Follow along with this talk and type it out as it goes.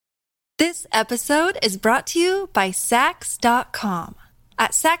This episode is brought to you by Sax.com.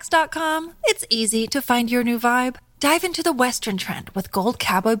 At Sax.com, it's easy to find your new vibe. Dive into the Western trend with gold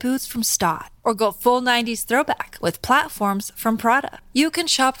cowboy boots from Stott, or go full 90s throwback with platforms from Prada. You can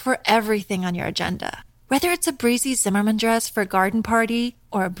shop for everything on your agenda, whether it's a breezy Zimmermann dress for a garden party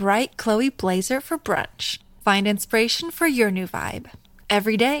or a bright Chloe blazer for brunch. Find inspiration for your new vibe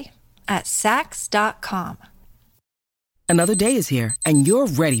every day at Sax.com. Another day is here, and you're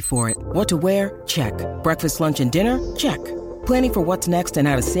ready for it. What to wear? Check. Breakfast, lunch, and dinner? Check. Planning for what's next and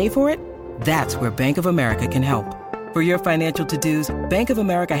how to save for it? That's where Bank of America can help. For your financial to-dos, Bank of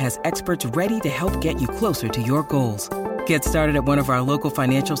America has experts ready to help get you closer to your goals. Get started at one of our local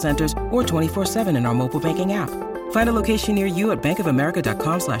financial centers or 24/7 in our mobile banking app. Find a location near you at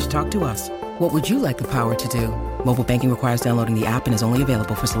bankofamerica.com/talktous. What would you like the power to do? Mobile banking requires downloading the app and is only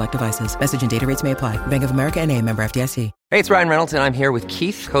available for select devices. Message and data rates may apply. Bank of America N.A., member FDIC. Hey, it's Ryan Reynolds, and I'm here with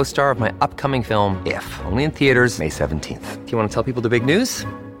Keith, co-star of my upcoming film, If, only in theaters May 17th. Do you want to tell people the big news?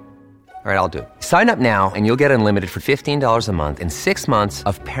 All right, I'll do it. Sign up now and you'll get unlimited for $15 a month and 6 months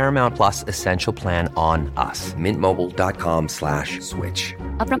of Paramount Plus Essential Plan on us. MintMobile.com/switch.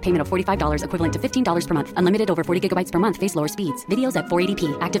 Upfront payment of $45 equivalent to $15 per month. Unlimited over 40 gigabytes per month. Face lower speeds. Videos at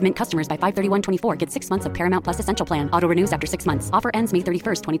 480p. Active Mint customers by 531.24 get 6 months of Paramount Plus Essential Plan. Auto renews after 6 months. Offer ends May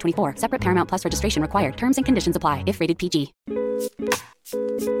 31st, 2024. Separate Paramount Plus registration required. Terms and conditions apply if rated PG.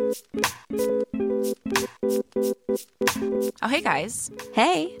 Oh, hey, guys.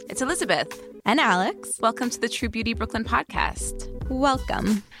 Hey. It's Elizabeth. And Alex. Welcome to the True Beauty Brooklyn podcast.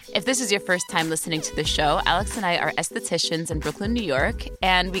 Welcome. If this is your first time listening to the show, Alex and I are estheticians in Brooklyn, New York,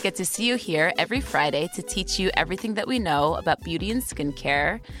 and we get to see you here every Friday to teach you everything that we know about beauty and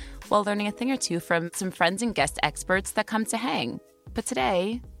skincare while learning a thing or two from some friends and guest experts that come to hang. But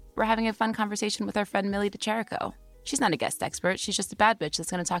today, we're having a fun conversation with our friend Millie Chirico. She's not a guest expert. She's just a bad bitch that's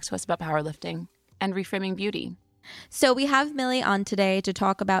going to talk to us about powerlifting and reframing beauty. So we have Millie on today to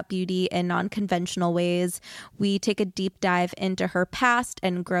talk about beauty in non-conventional ways. We take a deep dive into her past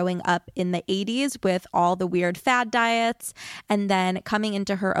and growing up in the 80s with all the weird fad diets, and then coming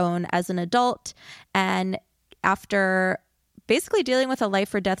into her own as an adult. And after basically dealing with a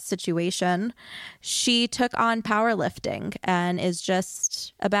life or death situation, she took on powerlifting and is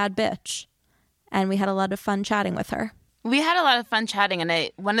just a bad bitch. And we had a lot of fun chatting with her. We had a lot of fun chatting,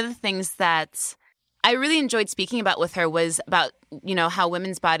 and one of the things that I really enjoyed speaking about with her was about, you know, how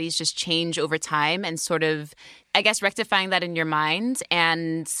women's bodies just change over time and sort of, I guess, rectifying that in your mind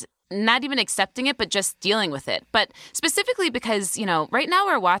and not even accepting it, but just dealing with it. But specifically because, you know, right now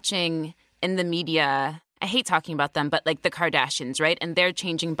we're watching in the media, I hate talking about them, but like the Kardashians, right? And they're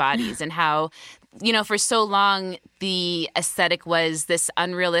changing bodies and how, you know, for so long, the aesthetic was this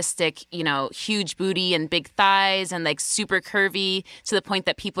unrealistic, you know, huge booty and big thighs and like super curvy to the point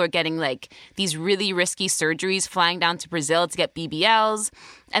that people are getting like these really risky surgeries flying down to Brazil to get BBLs.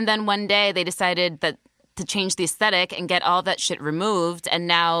 And then one day they decided that to change the aesthetic and get all that shit removed, and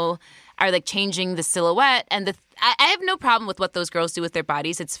now are like changing the silhouette. And I have no problem with what those girls do with their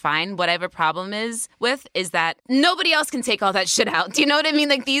bodies. It's fine. What I have a problem is that nobody else can take all that shit out. Do you know what I mean?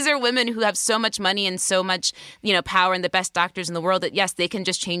 Like, these are women who have so much money and so much, you know, power and the best doctors in the world that, yes, they can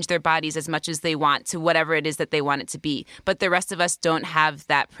just change their bodies as much as they want to whatever it is that they want it to be. But the rest of us don't have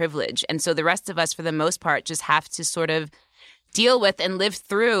that privilege. And so the rest of us, for the most part, just have to sort of deal with and live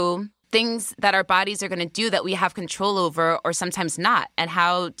through things that our bodies are going to do that we have control over or sometimes not. And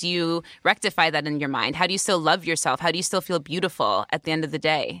how do you rectify that in your mind? How do you still love yourself? How do you still feel beautiful at the end of the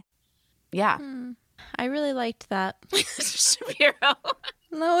day? Yeah. I really liked that. Shapiro.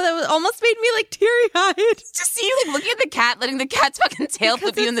 No, that almost made me like teary-eyed. Just see you like looking at the cat, letting the cat's fucking tail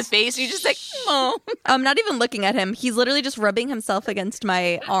flip you in the face. You're just like, oh. I'm not even looking at him. He's literally just rubbing himself against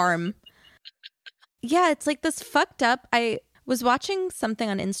my arm. Yeah, it's like this fucked up. I was watching something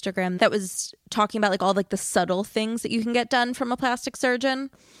on Instagram that was talking about like all like the subtle things that you can get done from a plastic surgeon.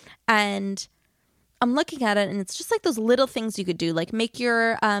 And I'm looking at it and it's just like those little things you could do, like make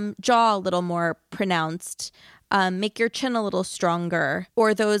your jaw a little more pronounced, make your chin a little stronger,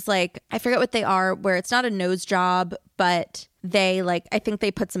 or those like, I forget what they are, where it's not a nose job, but they like, I think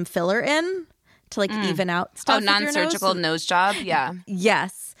they put some filler in to like even out stuff. Oh, non-surgical nose job? Yeah.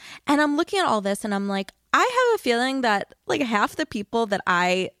 Yes. And I'm looking at all this and I'm like, I have a feeling that like half the people that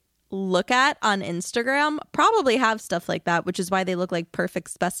I look at on Instagram probably have stuff like that, which is why they look like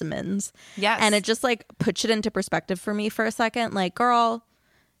perfect specimens. Yes. And it just like puts it into perspective for me for a second. Like, girl,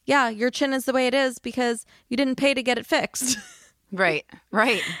 yeah, your chin is the way it is because you didn't pay to get it fixed. Right,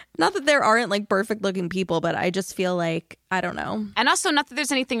 right. Not that there aren't like perfect looking people, but I just feel like, I don't know. And also not that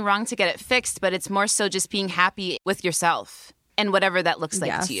there's anything wrong to get it fixed, but it's more so just being happy with yourself and whatever that looks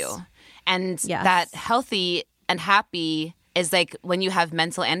like to you. And Yes. that healthy and happy is like when you have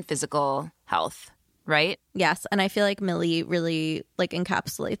mental and physical health, right? Yes. And I feel like Millie really like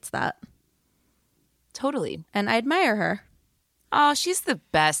encapsulates that. Totally. And I admire her. Oh, she's the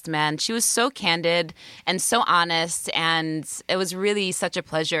best, man. She was so candid and so honest, and it was really such a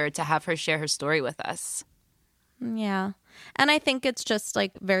pleasure to have her share her story with us. Yeah. And I think it's just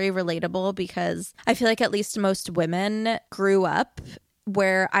like very relatable because I feel like at least most women grew up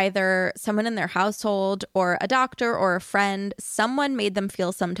where either someone in their household or a doctor or a friend, someone made them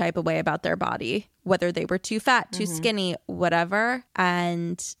feel some type of way about their body, whether they were too fat, too skinny, whatever.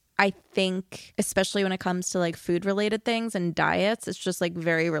 And I think especially when it comes to like food related things and diets, it's just like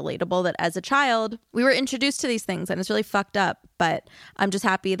very relatable that as a child we were introduced to these things and it's really fucked up. But I'm just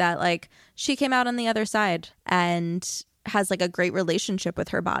happy that like she came out on the other side and has like a great relationship with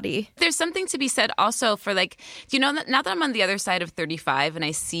her body. There's something to be said also for like, you know, now that I'm on the other side of 35 and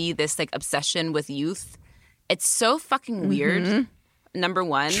I see this like obsession with youth, it's so fucking weird. Number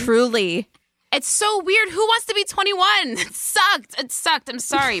one. Truly. It's so weird. Who wants to be 21? It sucked. I'm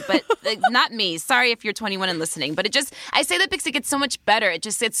sorry, but like, not me. Sorry if you're 21 and listening. But I say that because it gets so much better. It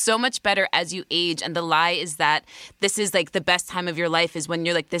just gets so much better as you age. And the lie is that this is like the best time of your life is when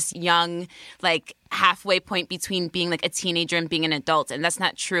you're like this young, like halfway point between being like a teenager and being an adult. And that's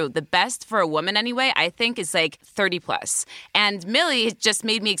not true. The best for a woman anyway, I think, is like 30 plus. And Millie just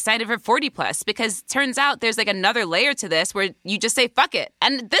made me excited for 40 plus because turns out there's like another layer to this where you just say fuck it.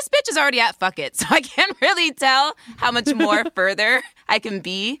 And this bitch is already at fuck it. So I can't really tell how much more further I can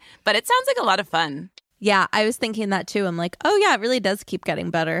be. But it sounds like a lot of fun. Yeah, I was thinking that too. I'm like, oh yeah, it really does keep getting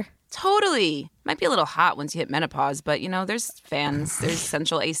better. Totally. Might be a little hot once you hit menopause, but you know, there's fans, there's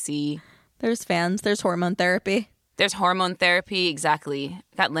central AC. There's fans. There's hormone therapy. There's hormone therapy. Exactly.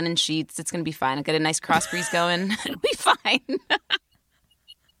 Got linen sheets. It's going to be fine. I got a nice cross breeze going. It'll be fine.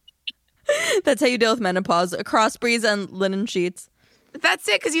 That's how you deal with menopause. A cross breeze and linen sheets. That's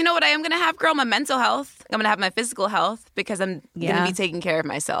it. Because you know what I am going to have, girl? My mental health. I'm going to have my physical health because I'm going to be taking care of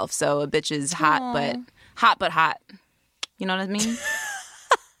myself. So a bitch is hot, but hot. You know what I mean?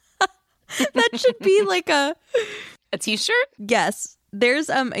 That should be like a t-shirt? Yes. There's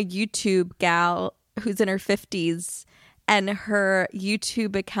a YouTube gal who's in her 50s and her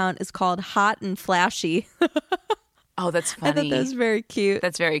YouTube account is called Hot and Flashy. Oh, that's funny. I thought that was very cute.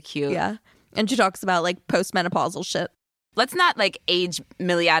 That's very cute. Yeah. And she talks about like postmenopausal shit. Let's not like age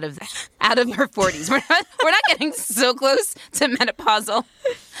Millie out of her 40s. We're not getting so close to menopausal,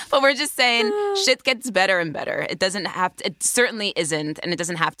 but we're just saying shit gets better and better. It doesn't have to. It certainly isn't, and it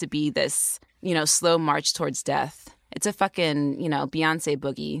doesn't have to be this, you know, slow march towards death. It's a fucking, you know, Beyonce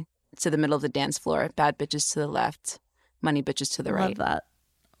boogie to the middle of the dance floor. Bad bitches to the left, money bitches to the right. Love that.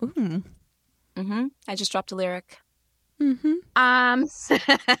 Ooh. Mm-hmm. I just dropped a lyric. Mm-hmm.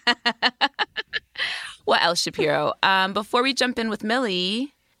 What else, Shapiro? Before we jump in with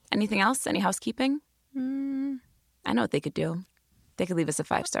Millie, anything else? Any housekeeping? I know what they could do. They could leave us a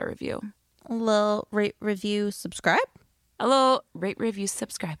 5-star review. A little rate, review, subscribe. A little rate, review,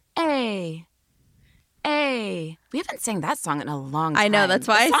 subscribe. Hey. We haven't sang that song in a long time. I know. That's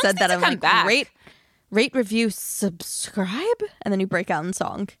why I said that. I'm like, back. rate, review, subscribe. And then you break out in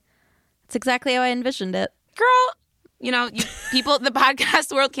song. It's exactly how I envisioned it. Girl, you know, people, the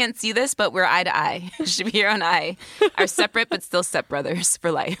podcast world can't see this, but we're eye to eye. Shapiro and I are separate, but still stepbrothers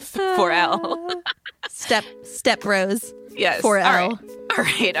for life. 4L. Step bros. Yes. 4L.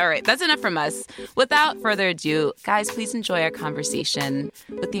 All right. That's enough from us. Without further ado, guys, please enjoy our conversation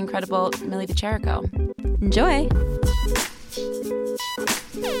with the incredible Millie Chirico. Enjoy.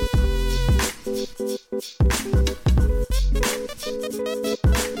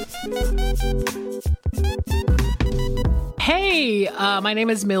 Hey, my name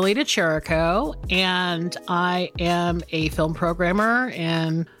is Millie Chirico, and I am a film programmer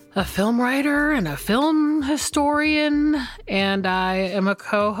and a film writer and a film historian, and I am a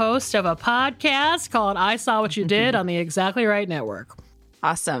co-host of a podcast called I Saw What You Did on the Exactly Right Network.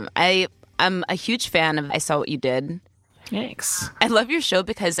 Awesome. I'm a huge fan of I Saw What You Did. Thanks. I love your show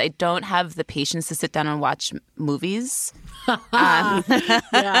because I don't have the patience to sit down and watch movies.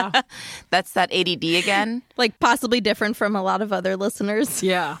 Yeah. That's that ADD again. Like possibly different from a lot of other listeners.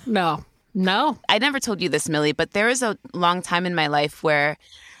 Yeah. No. I never told you this, Millie, but there was a long time in my life where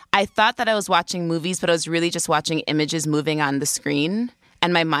I thought that I was watching movies, but I was really just watching images moving on the screen.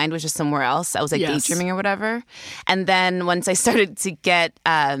 And my mind was just somewhere else. I was like daydreaming or whatever. And then once I started to get,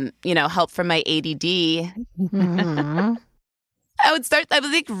 help from my ADD, I would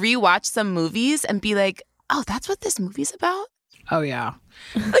like rewatch some movies and be like, oh, that's what this movie's about? Oh, yeah.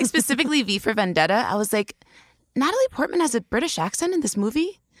 Like specifically V for Vendetta. I was like, Natalie Portman has a British accent in this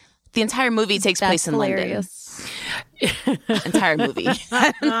movie? The entire movie takes place in hilarious. Entire movie.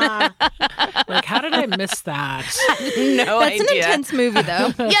 Like, how did I miss that? No That's idea. an intense movie,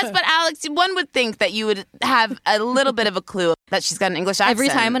 though. Yes, but Alex, one would think that you would have a little bit of a clue that she's got an English accent. Every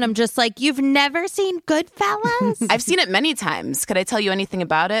time when I'm just like, you've never seen Goodfellas? I've seen it many times. Could I tell you anything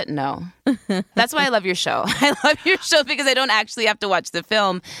about it? No. That's why I love your show. I love your show because I don't actually have to watch the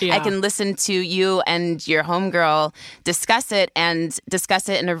film. Yeah. I can listen to you and your homegirl discuss it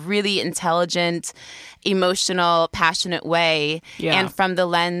in a really intelligent, emotional, passionate way, and from the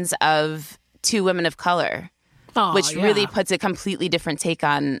lens of two women of color, which really puts a completely different take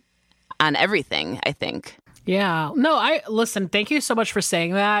on everything, I think. Yeah. No, listen, thank you so much for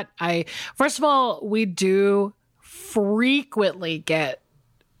saying that. First of all, we do frequently get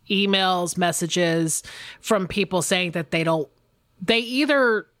emails, messages from people saying that they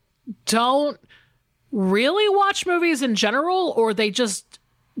either don't really watch movies in general, or they just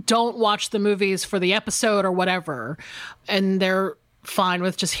don't watch the movies for the episode or whatever. And they're fine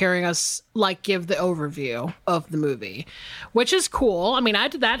with just hearing us like give the overview of the movie, which is cool. I mean,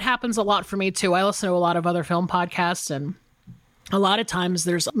 that happens a lot for me too. I listen to a lot of other film podcasts, and a lot of times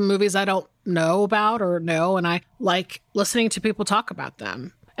there's movies I don't know about or know, and I like listening to people talk about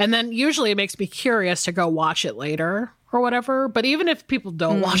them. And then usually it makes me curious to go watch it later or whatever. But even if people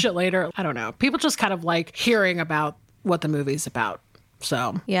don't watch it later, I don't know. People just kind of like hearing about what the movie's about.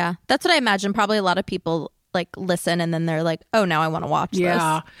 So yeah, that's what I imagine. Probably a lot of people like listen and then they're like, oh, now I want to watch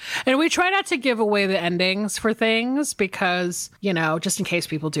this. And we try not to give away the endings for things because, just in case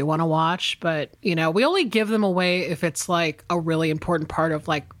people do want to watch. But, we only give them away if it's like a really important part of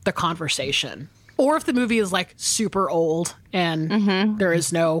like the conversation. Or if the movie is like super old and there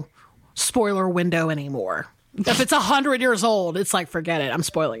is no spoiler window anymore. If it's 100 years old, it's like, forget it. I'm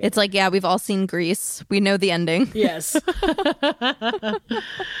spoiling it. It's like, yeah, we've all seen Grease. We know the ending. Yes.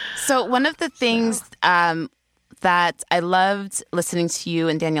 So one of the things that I loved listening to you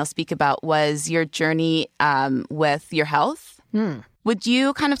and Danielle speak about was your journey with your health. Would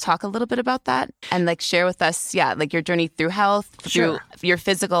you kind of talk a little bit about that and like share with us, like your journey through health, through your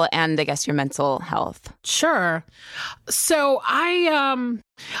physical and I guess your mental health? Sure. So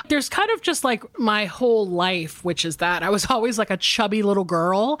there's kind of just like my whole life, which is that I was always like a chubby little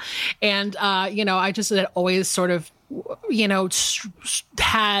girl. And, I just had always sort of,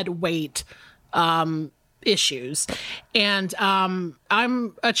 had weight issues. And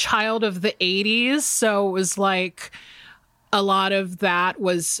I'm a child of the 80s. So it was like, a lot of that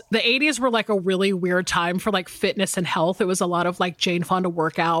was the 80s were like a really weird time for like fitness and health. It was a lot of like Jane Fonda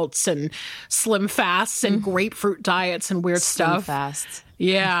workouts and slim fasts and grapefruit diets and weird stuff. Fast.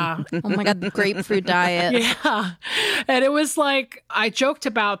 Yeah. Oh my God, the grapefruit diet. Yeah. And it was like, I joked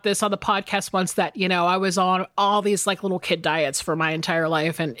about this on the podcast once that, I was on all these like little kid diets for my entire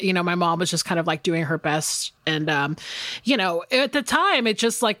life. And, my mom was just kind of like doing her best. And, at the time, it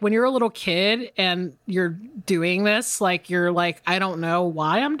just like when you're a little kid and you're doing this, like, you're like, I don't know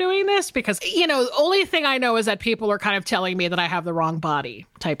why I'm doing this because, the only thing I know is that people are kind of telling me that I have the wrong body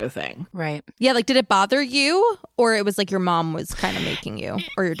type of thing. Right. Yeah. Like, did it bother you or it was like your mom was kind of making you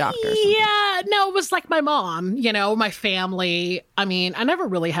or your doctor? Or something? Yeah. No, it was like my mom, my family. I mean, I never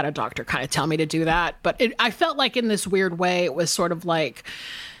really had a doctor kind of tell me to do that, but I felt like in this weird way, it was sort of like,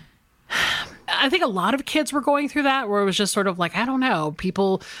 I think a lot of kids were going through that where it was just sort of like, I don't know,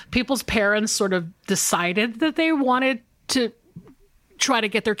 people's parents sort of decided that they wanted to try to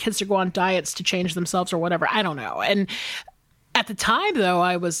get their kids to go on diets to change themselves or whatever. I don't know. And at the time, though,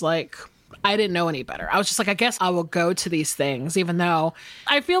 I was like, I didn't know any better. I was just like, I guess I will go to these things, even though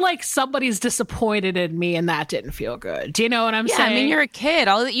I feel like somebody's disappointed in me and that didn't feel good. Do you know what I'm saying? Yeah, I mean, you're a kid.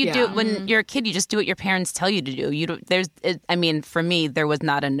 All that you do when you're a kid, you just do what your parents tell you to do. You don't, for me, there was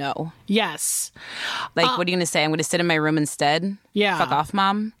not a no. Yes. Like, what are you going to say? I'm going to sit in my room instead? Yeah. Fuck off,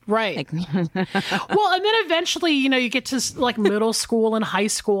 Mom? Right. Well, and then eventually, you get to like middle school and high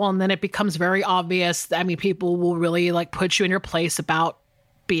school, and then it becomes very obvious. I mean, people will really like put you in your place about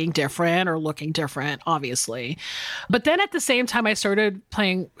being different or looking different, obviously. But then at the same time, I started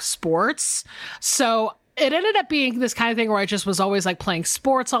playing sports. So it ended up being this kind of thing where I just was always like playing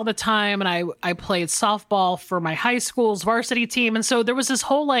sports all the time. And I played softball for my high school's varsity team. And so there was this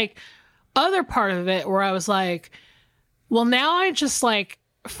whole like other part of it where I was like, well, now I just like,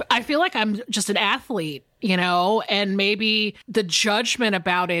 I feel like I'm just an athlete, and maybe the judgment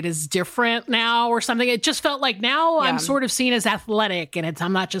about it is different now or something. It just felt like now I'm sort of seen as athletic and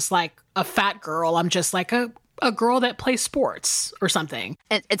I'm not just like a fat girl. I'm just like a girl that plays sports or something.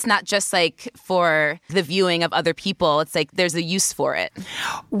 It's not just like for the viewing of other people. It's like there's a use for it.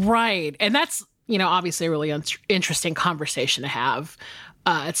 Right. And that's, obviously a really interesting conversation to have.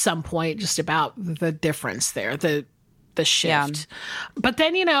 at some point just about the difference there, the shift. Yeah. But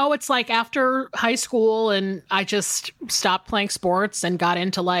then, it's like after high school and I just stopped playing sports and got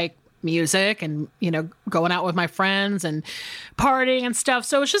into like music and, going out with my friends and partying and stuff.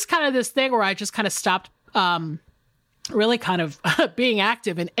 So it's just kind of this thing where I just kind of stopped really kind of being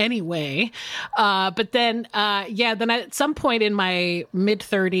active in any way. But then, then at some point in my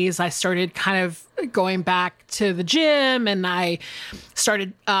mid-30s, I started kind of going back to the gym, and I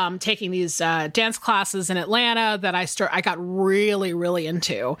started taking these dance classes in Atlanta that I got really, really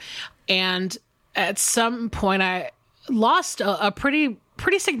into. And at some point, I lost a pretty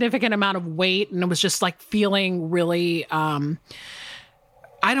significant amount of weight, and it was just like feeling really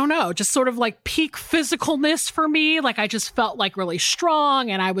I don't know, just sort of like peak physicalness for me. Like I just felt like really strong,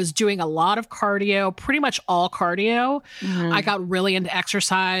 and I was doing a lot of cardio, pretty much all cardio. Mm-hmm. I got really into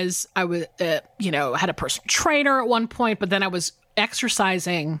exercise. I was, had a personal trainer at one point, but then I was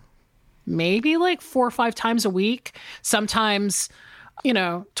exercising maybe like 4 or 5 times a week, sometimes,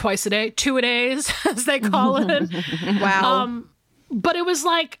 twice a day, 2-a-days, as they call it. Wow. But it was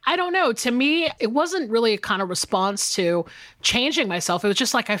like, I don't know, to me, it wasn't really a kind of response to changing myself. It was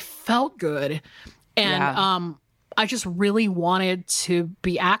just like I felt good. And I just really wanted to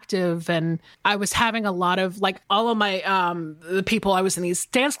be active. And I was having a lot of, like, all of my, the people I was in these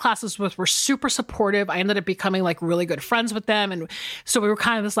dance classes with were super supportive. I ended up becoming, like, really good friends with them. And so we were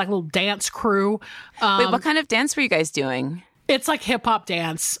kind of this, like, little dance crew. Wait, what kind of dance were you guys doing? It's like hip hop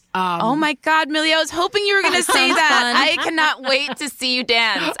dance. Oh my God, Millie, I was hoping you were going to say that. I cannot wait to see you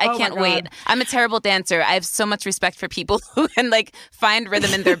dance. I can't wait. I'm a terrible dancer. I have so much respect for people who can like find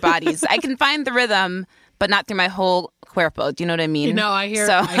rhythm in their bodies. I can find the rhythm, but not through my whole cuerpo. Do you know what I mean? I hear you.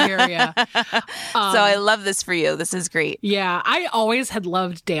 So I love this for you. This is great. Yeah, I always had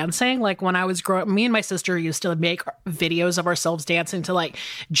loved dancing. Like when I was growing, me and my sister used to make videos of ourselves dancing to like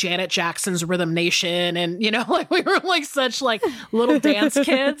Janet Jackson's Rhythm Nation, and like we were like such like little dance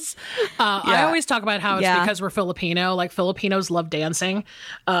kids. I always talk about how it's because we're Filipino. Like Filipinos love dancing,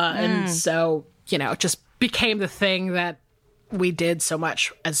 and so it just became the thing that we did so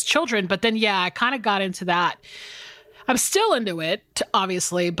much as children. But then I kind of got into that. I'm still into it,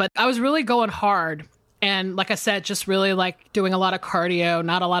 obviously, but I was really going hard. And like I said, just really like doing a lot of cardio,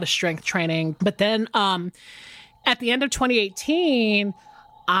 not a lot of strength training. But then at the end of 2018,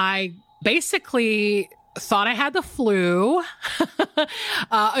 I basically thought I had the flu.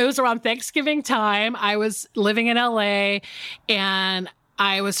 It was around Thanksgiving time. I was living in LA and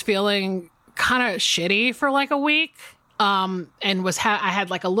I was feeling kind of shitty for like a week. And I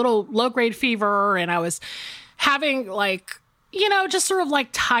had like a little low-grade fever, and I was having like, just sort of like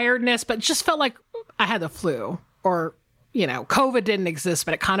tiredness, but just felt like I had the flu, or, COVID didn't exist,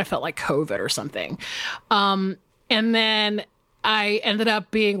 but it kind of felt like COVID or something. And then I ended up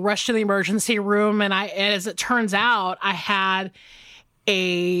being rushed to the emergency room, and as it turns out, I had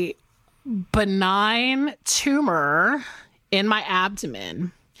a benign tumor in my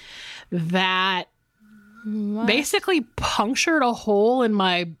abdomen that basically punctured a hole in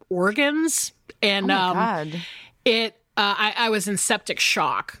my organs, and God. I was in septic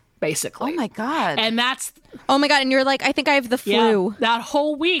shock, basically. Oh my God. And that's oh my God. And you're like, I think I have the flu. Yeah, that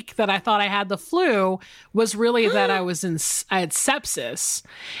whole week that I thought I had the flu was really that I had sepsis.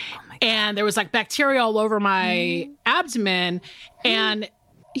 Oh my God. And there was like bacteria all over my abdomen, and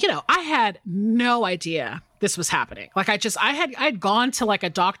I had no idea this was happening. Like I'd gone to like a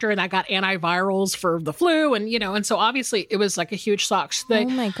doctor, and I got antivirals for the flu, and and so obviously it was like a huge shock. So oh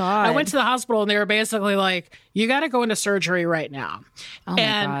my God. I went to the hospital, and they were basically like, you got to go into surgery right now. Oh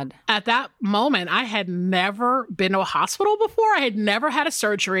my God. At that moment, I had never been to a hospital before. I had never had a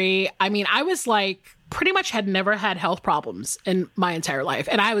surgery. I mean, I was like pretty much had never had health problems in my entire life.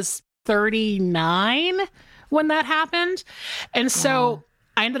 And I was 39 when that happened. And so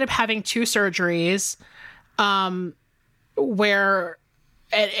I ended up having 2 surgeries. Where,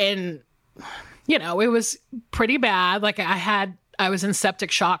 and it was pretty bad. Like I was in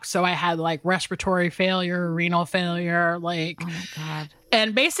septic shock. So I had like respiratory failure, renal failure, like, oh my God.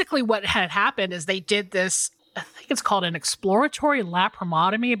 And basically what had happened is they did this, I think it's called an exploratory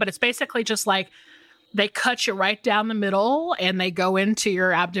laparotomy, but it's basically just like, they cut you right down the middle and they go into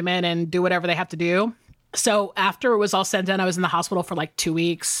your abdomen and do whatever they have to do. So after it was all said and done, I was in the hospital for like 2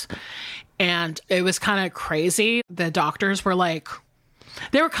 weeks. And it was kind of crazy. The doctors were like,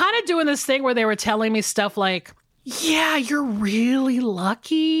 they were kind of doing this thing where they were telling me stuff like, yeah, you're really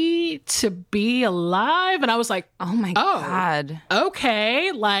lucky to be alive. And I was like, oh my God.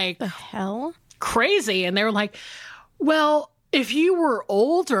 Okay. Like, the hell? Crazy. And they were like, well, if you were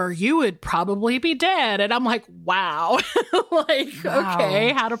older, you would probably be dead. And I'm like, wow.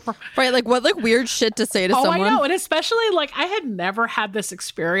 Okay, how to... Right, like what weird shit to say to someone. I know. And especially like I had never had this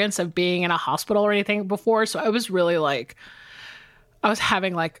experience of being in a hospital or anything before. So I was really like, I was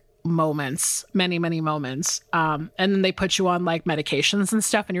having like moments, many moments. And then they put you on like medications and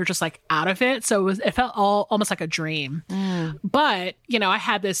stuff and you're just like out of it. So it felt almost like a dream. But, I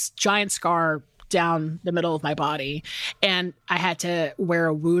had this giant scar down the middle of my body and I had to wear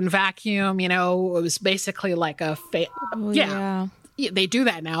a wound vacuum. It was basically like a they do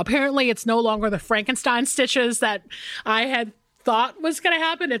that now. Apparently it's no longer the Frankenstein stitches that I had thought was going to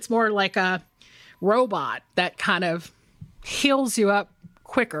happen. It's more like a robot that kind of heals you up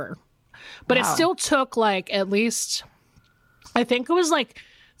quicker. But it still took like at least, I think it was like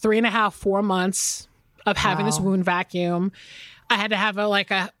 3.5, 4 months of having this wound vacuum. I had to have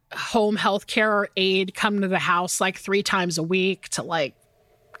a home health care aide come to the house like 3 times a week to like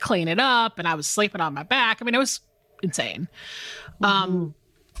clean it up. And I was sleeping on my back. I mean, it was insane. But,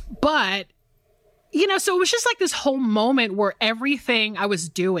 so it was just like this whole moment where everything I was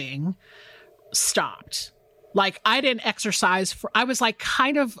doing stopped. Like I didn't exercise I was like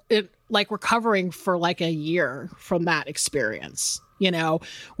kind of like recovering for like a year from that experience,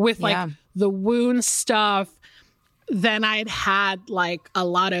 with like the wound stuff. Then I'd had like a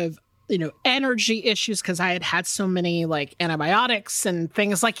lot of, energy issues because I had so many like antibiotics and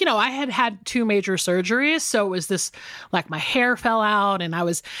things like, I had 2 major surgeries. So it was this like my hair fell out and I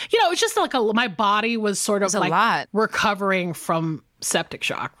was, it was just like my body was sort of like recovering from septic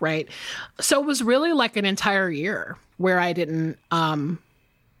shock. Right. So it was really like an entire year where I didn't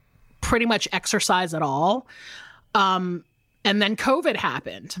pretty much exercise at all. And then COVID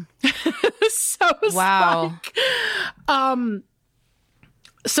happened. So it was like,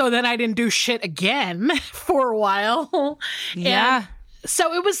 so then I didn't do shit again for a while. Yeah. And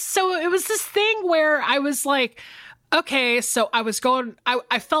so it was this thing where I was like, okay, so I was going,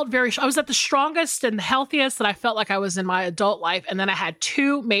 I felt I was at the strongest and the healthiest that I felt like I was in my adult life. And then I had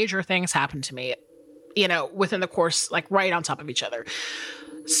 2 major things happen to me, within the course, like right on top of each other.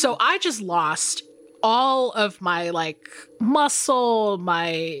 So I just lost all of my like muscle,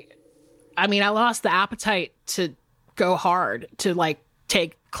 I lost the appetite to go hard, to like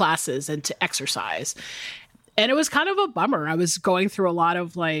take classes and to exercise. And it was kind of a bummer. I was going through a lot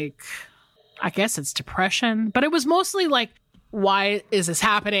of like, I guess it's depression, but it was mostly like, why is this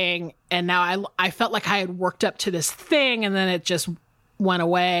happening? And now I felt like I had worked up to this thing and then it just went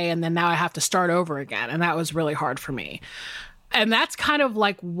away. And then now I have to start over again. And that was really hard for me. And that's kind of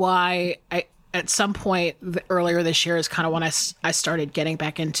like why at some point earlier this year is kind of when I started getting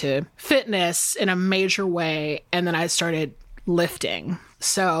back into fitness in a major way. And then I started lifting.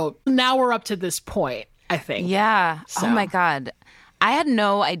 So now we're up to this point, I think. Yeah. So. Oh my God. I had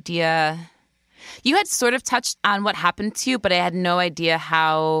no idea. You had sort of touched on what happened to you, but I had no idea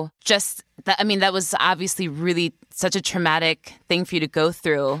how that was obviously really such a traumatic thing for you to go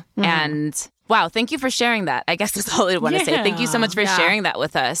through. Mm-hmm. And wow, thank you for sharing that. I guess that's all I want to say. Thank you so much for sharing that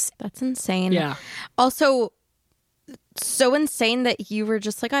with us. That's insane. Yeah. Also, so insane that you were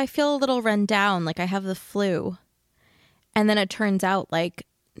just like, I feel a little run down, like I have the flu. And then it turns out like,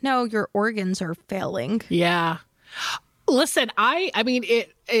 no, your organs are failing. Yeah. Listen, I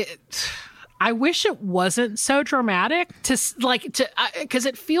wish it wasn't so dramatic because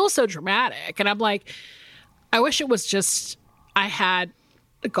it feels so dramatic. And I'm like, I wish it was just, I had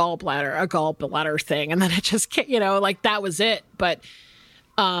a gallbladder thing. And then it just, like that was it. But,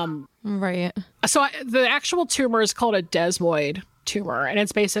 right. So the actual tumor is called a desmoid tumor. And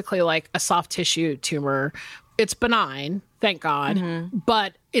it's basically like a soft tissue tumor. It's benign, thank God,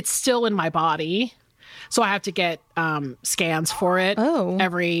 but it's still in my body. So I have to get scans for it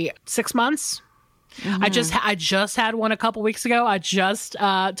every 6 months. Mm-hmm. I just had one a couple weeks ago. I just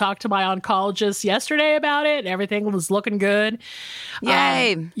talked to my oncologist yesterday about it. Everything was looking good.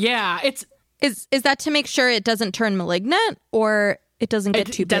 Yay. Yeah. Is that to make sure it doesn't turn malignant or it doesn't get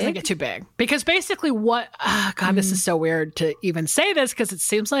too big? It doesn't get too big. Because basically this is so weird to even say this because it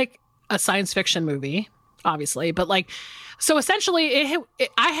seems like a science fiction movie, obviously. But like, so essentially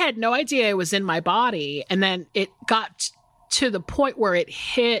I had no idea it was in my body. And then it got to the point where it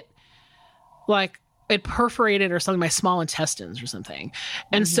hit, like it perforated or something, my small intestines or something.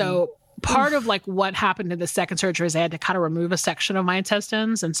 And so part of like what happened in the second surgery is I had to kind of remove a section of my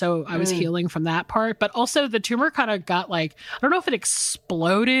intestines. And so I was healing from that part. But also the tumor kind of got like, I don't know if it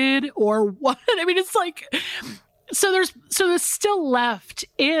exploded or what. I mean, it's like... So there's still left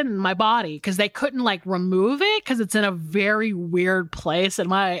in my body because they couldn't like remove it because it's in a very weird place in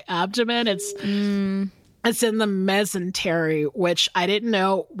my abdomen. It's It's in the mesentery, which I didn't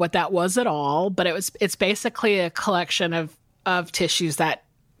know what that was at all, but it's basically a collection of tissues that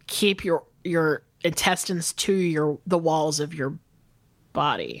keep your intestines to the walls of your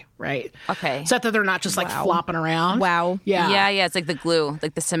body, right? Okay. So that they're not just like flopping around. Wow. Yeah. It's like the glue,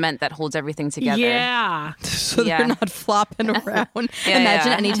 like the cement that holds everything together. Yeah. So they're not flopping around.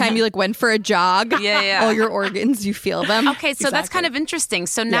 Imagine anytime you like went for a jog, all your organs, you feel them. Okay, so that's kind of interesting.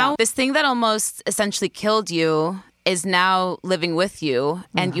 So now this thing that almost essentially killed you is now living with you,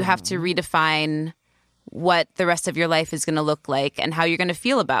 and you have to redefine what the rest of your life is going to look like and how you're going to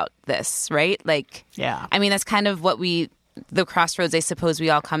feel about this, right? Like, I mean, that's kind of what the crossroads I suppose we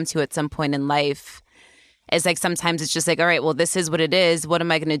all come to at some point in life. Is like sometimes it's just like, all right, well, this is what it is. What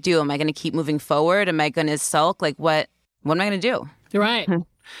am I going to do? Am I going to keep moving forward? Am I going to sulk? Like, what am I going to do? Right.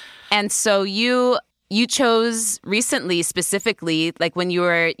 And so you chose recently, specifically, like when you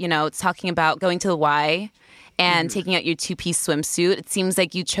were, talking about going to the Y and taking out your 2-piece swimsuit, it seems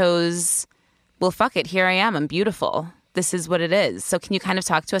like you chose, well, fuck it. Here I am. I'm beautiful. This is what it is. So can you kind of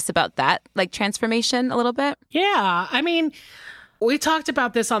talk to us about that, like, transformation a little bit? Yeah. I mean, we talked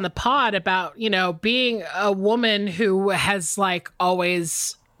about this on the pod about, being a woman who has like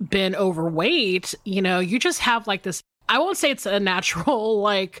always been overweight, you just have like this, I won't say it's a natural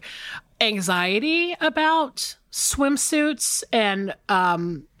like anxiety about swimsuits and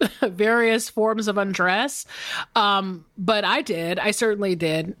various forms of undress. But I certainly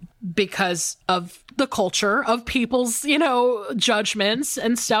did, because of the culture of people's, judgments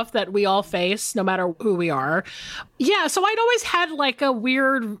and stuff that we all face, no matter who we are. Yeah, so I'd always had like a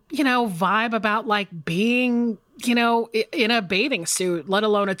weird, vibe about like being, in a bathing suit, let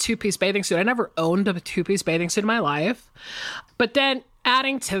alone a 2-piece bathing suit. I never owned a 2-piece bathing suit in my life. But then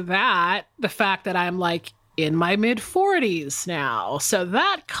adding to that, the fact that I'm like in my mid-40s now. So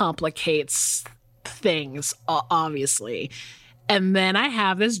that complicates things, obviously. And then I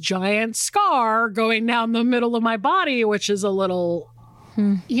have this giant scar going down the middle of my body, which is a little,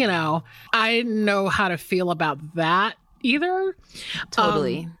 I didn't know how to feel about that either.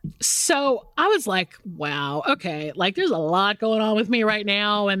 Totally. So I was like, wow, okay, like there's a lot going on with me right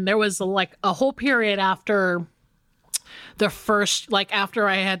now. And there was like a whole period after the first, like after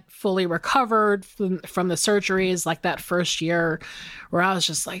I had fully recovered from the surgeries, like that first year, where I was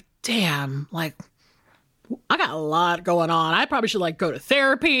just like, damn, like I got a lot going on. I probably should like go to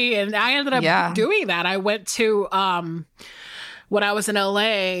therapy. And I ended up doing that. I went to, when I was in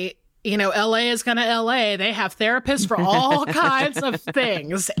LA, LA is going to LA. They have therapists for all kinds of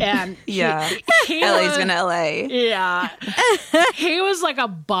things. And LA's going to LA. Yeah. He was like a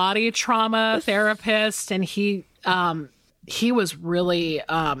body trauma therapist, and he was really,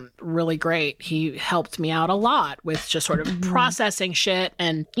 really great. He helped me out a lot with just sort of processing shit.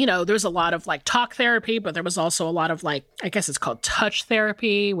 And, there's a lot of like talk therapy, but there was also a lot of like, I guess it's called touch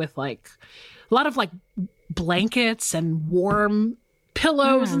therapy, with like a lot of like blankets and warm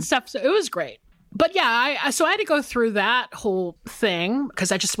pillows and stuff. So it was great. But yeah, so I had to go through that whole thing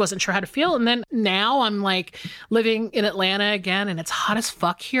because I just wasn't sure how to feel. And then now I'm like living in Atlanta again, and it's hot as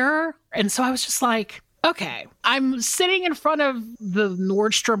fuck here. And so I was just like, okay, I'm sitting in front of the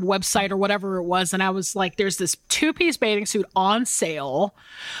Nordstrom website or whatever it was, and I was like, there's this 2-piece bathing suit on sale,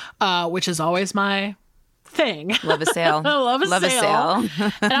 which is always my thing. Love a sale. I love a sale.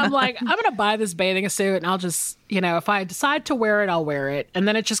 And I'm like, I'm going to buy this bathing suit, and I'll just, if I decide to wear it, I'll wear it. And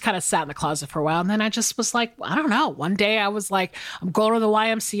then it just kind of sat in the closet for a while. And then I just was like, I don't know. One day I was like, I'm going to the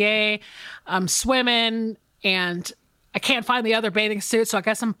YMCA, I'm swimming, and I can't find the other bathing suit, so I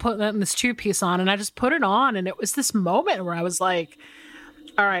guess I'm putting this 2-piece on. And I just put it on, and it was this moment where I was like,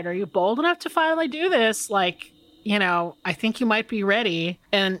 all right, are you bold enough to finally do this? Like, I think you might be ready.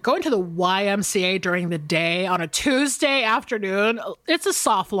 And going to the YMCA during the day on a Tuesday afternoon, it's a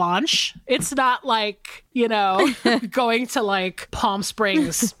soft launch. It's not like, going to like Palm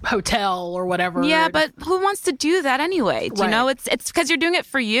Springs Hotel or whatever. Yeah, but who wants to do that anyway? Do you know? It's because you're doing it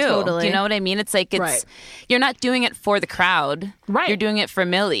for you. Totally. Do you know what I mean? It's like, you're not doing it for the crowd. Right. You're doing it for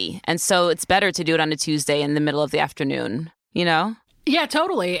Millie. And so it's better to do it on a Tuesday in the middle of the afternoon, Yeah,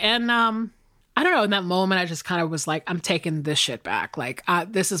 totally. And, I don't know. In that moment, I just kind of was like, I'm taking this shit back. Like,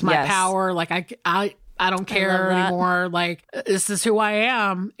 this is my power. Like, I don't care anymore. Like, this is who I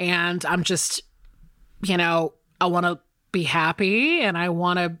am. And I'm just, I want to be happy, and I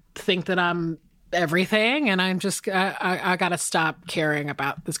want to think that I'm everything. And I'm just, I got to stop caring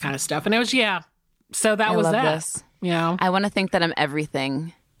about this kind of stuff. And it was, So that was that. This. I want to think that I'm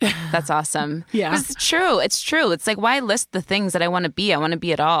everything. That's awesome. Yeah. It's true. It's true. It's like, why list the things that I want to be? I want to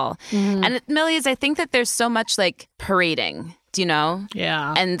be it all. And Millie, I think that there's so much like parading. you know?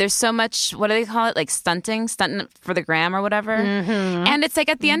 Yeah. And there's so much, what do they call it? Like stunting for the gram or whatever. And it's like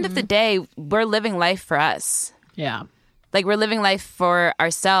at the end of the day, we're living life for us. Yeah. Like we're living life for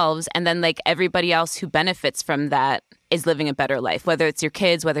ourselves, and then like everybody else who benefits from that is living a better life, whether it's your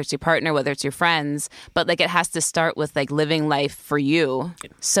kids, whether it's your partner, whether it's your friends. But like it has to start with like living life for you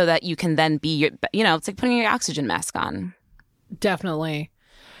so that you can then be it's like putting your oxygen mask on. Definitely.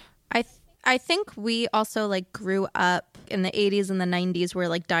 I think we also like grew up in the 80s and the 90s where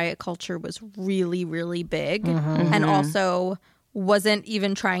like diet culture was really, really big and also wasn't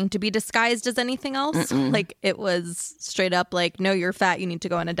even trying to be disguised as anything else. Like it was straight up like, no, you're fat, you need to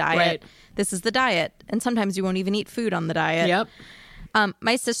go on a diet. Right. This is the diet. And sometimes you won't even eat food on the diet. Yep.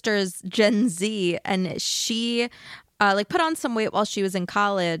 My sister's Gen Z, and she like put on some weight while she was in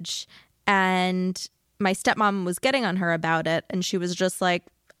college, and my stepmom was getting on her about it, and she was just like,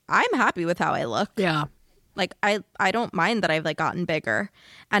 I'm happy with how I look. Yeah. Like I don't mind that I've like gotten bigger.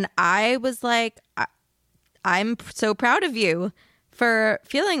 And I was like, I'm so proud of you for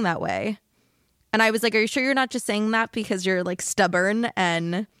feeling that way. And I was like, are you sure you're not just saying that because you're like stubborn?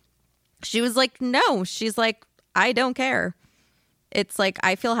 And she was like, no. She's like, I don't care. It's like,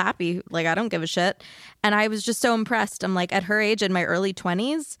 I feel happy. Like, I don't give a shit. And I was just so impressed. I'm like, at her age, in my early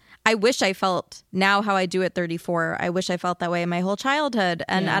 20s, I wish I felt now how I do at 34. I wish I felt that way in my whole childhood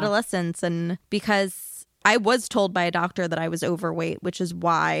and adolescence. And because I was told by a doctor that I was overweight, which is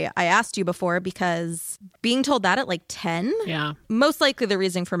why I asked you before, because being told that at like 10, most likely the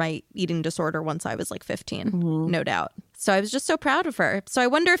reason for my eating disorder once I was like 15, no doubt. So I was just so proud of her. So I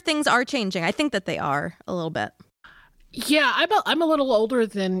wonder if things are changing. I think that they are a little bit. Yeah, I'm a little older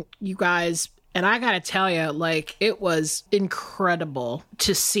than you guys, and I gotta tell you, like, it was incredible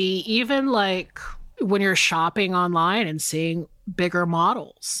to see, even like when you're shopping online and seeing bigger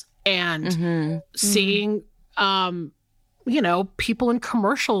models and seeing, people in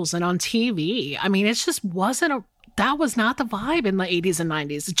commercials and on TV. I mean, it just that was not the vibe in the 80s and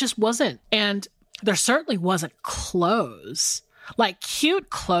 90s. It just wasn't. And there certainly wasn't clothes. Like, cute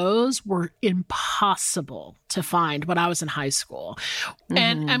clothes were impossible to find when I was in high school.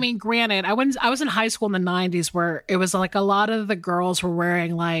 And I mean, granted, I was in high school in the 90s where it was like a lot of the girls were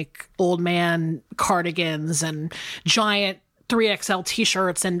wearing like old man cardigans and giant 3XL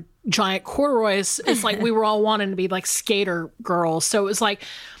t-shirts and giant corduroys. It's like we were all wanting to be like skater girls. So it was like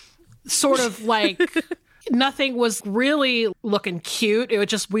sort of like nothing was really looking cute. It was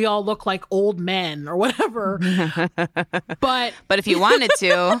just, we all look like old men or whatever. But if you wanted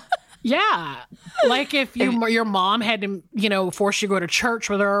to. Yeah. Like if your mom had to, force you to go to church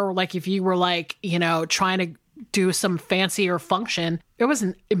with her, or like if you were like, trying to do some fancier function, it was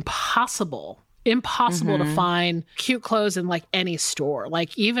impossible to find cute clothes in like any store,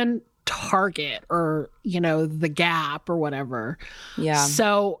 like even Target or, the Gap or whatever. Yeah.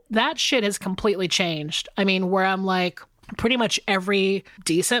 So that shit has completely changed. I mean, where I'm like, pretty much every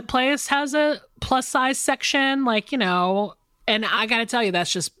decent place has a plus size section, like, and I got to tell you,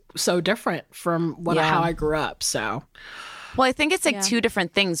 that's just so different from how I grew up. So. Well, I think it's like two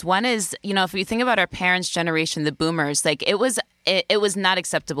different things. One is, if you think about our parents' generation, the boomers, like it was not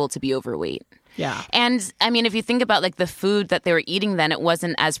acceptable to be overweight. Yeah. And I mean, if you think about like the food that they were eating then, it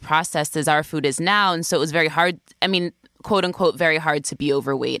wasn't as processed as our food is now. And so it was very hard, I mean, quote unquote, very hard to be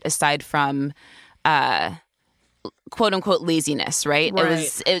overweight aside from quote unquote laziness, right?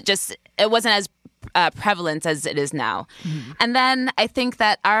 It wasn't as prevalent as it is now. And then I think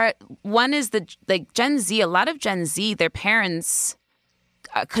that one is Gen Z, a lot of Gen Z, their parents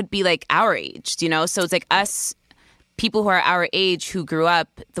could be like our age, so it's like us people who are our age who grew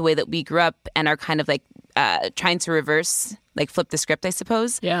up the way that we grew up and are kind of like trying to reverse, like flip the script, I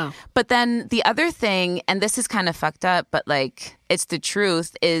suppose. Yeah. But then the other thing, and this is kind of fucked up, but like it's the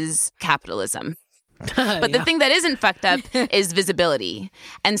truth, is capitalism. But the thing that isn't fucked up is visibility.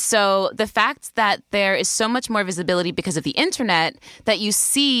 And so the fact that there is so much more visibility because of the internet, that you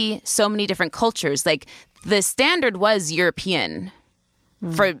see so many different cultures, like the standard was European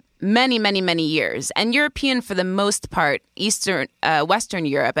for many, many, many years. And European, for the most part, Western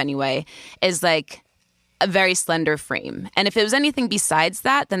Europe anyway, is like a very slender frame. And if it was anything besides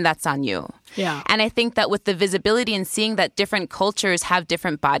that, then that's on you. Yeah. And I think that with the visibility and seeing that different cultures have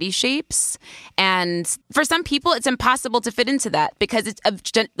different body shapes, and for some people, it's impossible to fit into that because it's of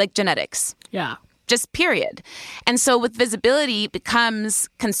like genetics. Yeah. Just period. And so with visibility becomes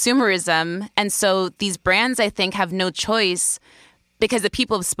consumerism. And so these brands, I think, have no choice because the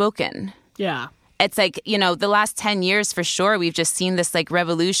people have spoken. Yeah. it's like, you know, the last 10 years for sure, we've just seen this like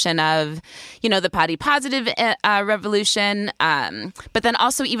revolution of, you know, the body positive revolution. But then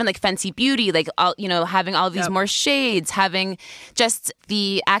also even like Fenty Beauty, like, all, you know, having all these more shades, having just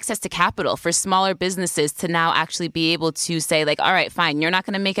the access to capital for smaller businesses to now actually be able to say like, all right, fine, you're not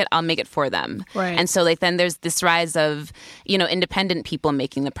going to make it, I'll make it for them. Right. And so like then there's this rise of, you know, independent people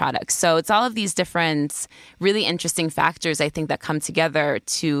making the products. So it's all of these different really interesting factors, I think, that come together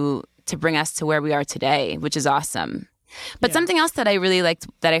to bring us to where we are today, which is awesome. But something else that I really liked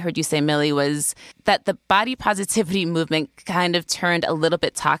that I heard you say, Millie, was that the body positivity movement kind of turned a little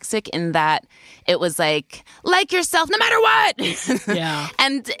bit toxic in that it was like yourself no matter what. Yeah.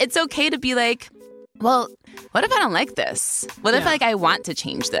 And it's okay to be like, well, what if I don't like this? What if like I want to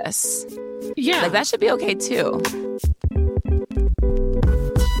change this? Yeah. Like that should be okay too.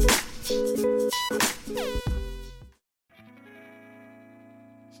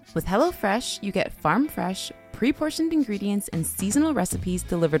 With HelloFresh, you get farm-fresh, pre-portioned ingredients and seasonal recipes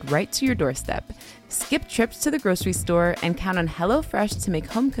delivered right to your doorstep. Skip trips to the grocery store and count on HelloFresh to make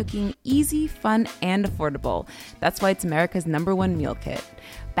home cooking easy, fun, and affordable. That's why it's America's #1 meal kit.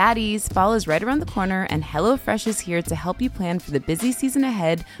 Baddies, fall is right around the corner, and HelloFresh is here to help you plan for the busy season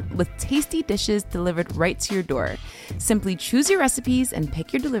ahead with tasty dishes delivered right to your door. Simply choose your recipes and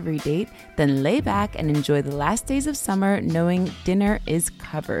pick your delivery date, then lay back and enjoy the last days of summer knowing dinner is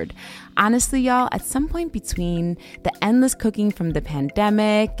covered. Honestly, y'all, at some point between the endless cooking from the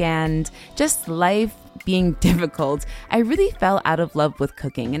pandemic and just life being difficult, I really fell out of love with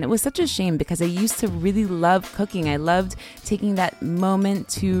cooking. And it was such a shame because I used to really love cooking. I loved taking that moment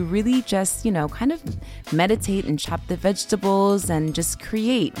to really just, you know, kind of meditate and chop the vegetables and just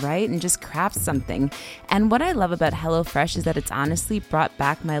create, right? And just craft something. And what I love about HelloFresh is that it's honestly brought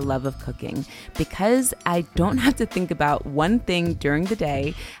back my love of cooking because I don't have to think about one thing during the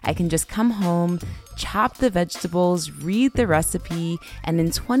day. I can just come home, chop the vegetables, read the recipe, and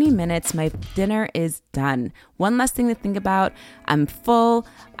in 20 minutes, my dinner is done. One less thing to think about. I'm full.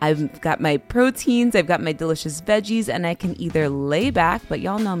 I've got my proteins. I've got my delicious veggies, and I can either lay back, but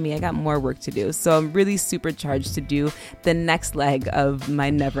y'all know me, I got more work to do. So I'm really supercharged to do the next leg of my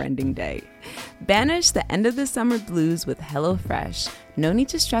never-ending day. Banish the end of the summer blues with HelloFresh. No need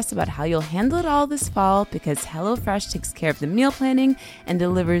to stress about how you'll handle it all this fall because HelloFresh takes care of the meal planning and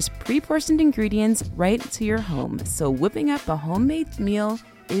delivers pre-portioned ingredients right to your home. So whipping up a homemade meal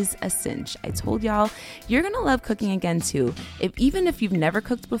is a cinch. I told y'all, you're gonna love cooking again too. Even if you've never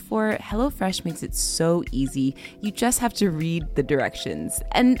cooked before, HelloFresh makes it so easy. You just have to read the directions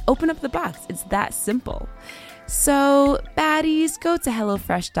and open up the box. It's that simple. So, baddies, go to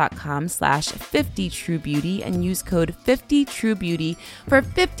HelloFresh.com/50TrueBeauty and use code 50TrueBeauty for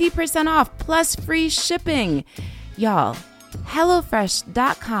 50% off plus free shipping. Y'all,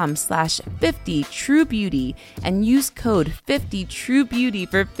 HelloFresh.com/50TrueBeauty and use code 50TrueBeauty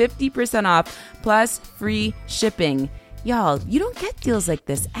for 50% off plus free shipping. Y'all, you don't get deals like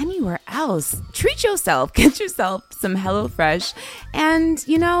this anywhere else. Treat yourself. Get yourself some HelloFresh. And,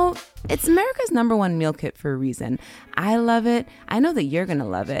 you know, it's America's #1 meal kit for a reason. I love it. I know that you're going to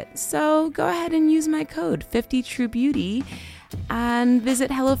love it. So go ahead and use my code 50TrueBeauty and visit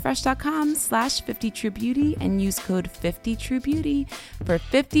HelloFresh.com/50TrueBeauty and use code 50TrueBeauty for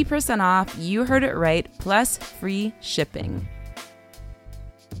 50% off. You heard it right. Plus free shipping.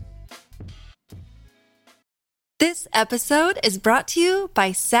 This episode is brought to you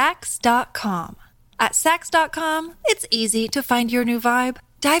by Sax.com. At Sax.com, it's easy to find your new vibe.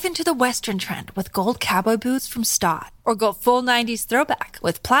 Dive into the Western trend with gold cowboy boots from Stott, or go full 90s throwback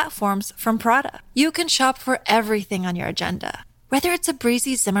with platforms from Prada. You can shop for everything on your agenda, whether it's a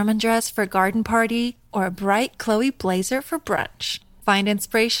breezy Zimmermann dress for a garden party or a bright Chloe blazer for brunch. Find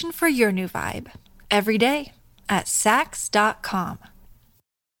inspiration for your new vibe every day at Sax.com.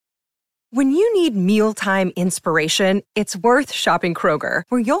 When you need mealtime inspiration, it's worth shopping Kroger,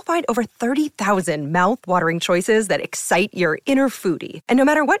 where you'll find over 30,000 mouth-watering choices that excite your inner foodie. And no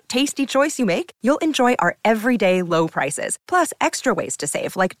matter what tasty choice you make, you'll enjoy our everyday low prices, plus extra ways to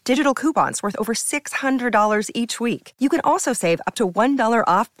save, like digital coupons worth over $600 each week. You can also save up to $1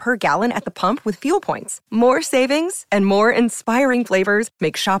 off per gallon at the pump with fuel points. More savings and more inspiring flavors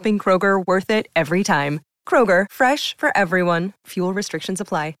make shopping Kroger worth it every time. Kroger, fresh for everyone. Fuel restrictions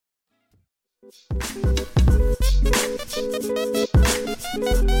apply.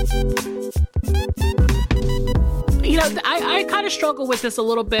 You know, I kind of struggle with this a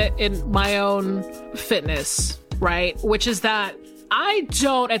little bit in my own fitness, right? Which is that I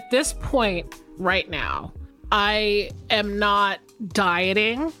don't, at this point right now, I am not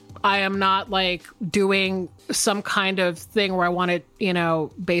dieting. I am not like doing some kind of thing where I want to, you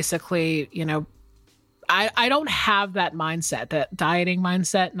know, basically, you know, I don't have that mindset, that dieting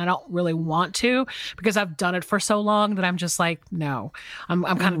mindset, and I don't really want to, because I've done it for so long that I'm just like, no, I'm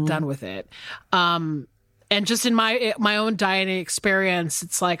kind of done with it. And just in my own dieting experience,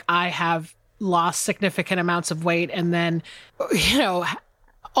 it's like I have lost significant amounts of weight and then,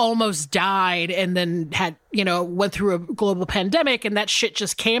 almost died, and then had, went through a global pandemic, and that shit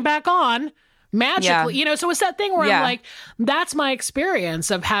just came back on magically, so it's that thing where I'm like, that's my experience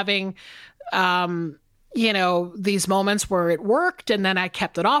of having, these moments where it worked, and then I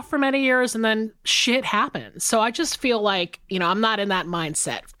kept it off for many years, and then shit happens. So I just feel like, I'm not in that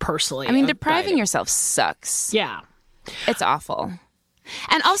mindset personally. I mean, depriving yourself sucks. Yeah. It's awful.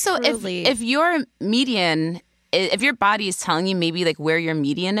 And also, if your median, if your body is telling you maybe like where your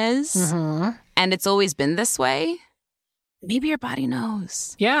median is, and it's always been this way, maybe your body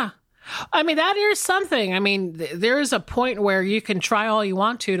knows. Yeah. I mean, that is something. I mean, there is a point where you can try all you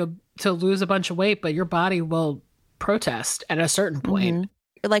want to lose a bunch of weight, but your body will protest at a certain point.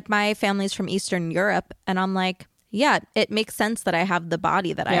 Like, my family's from Eastern Europe, and I'm like, yeah, it makes sense that I have the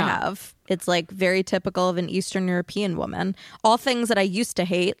body that I have. It's like very typical of an Eastern European woman. All things that I used to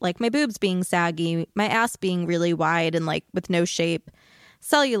hate, like my boobs being saggy, my ass being really wide and like with no shape,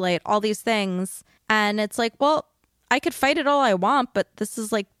 cellulite, all these things. And it's like, well, I could fight it all I want, but this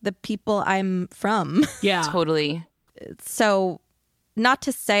is like the people I'm from. Yeah, totally. So not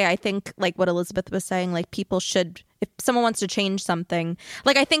to say, I think like what Elizabeth was saying, like people should, if someone wants to change something,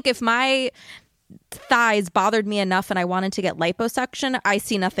 like I think if my thighs bothered me enough and I wanted to get liposuction, I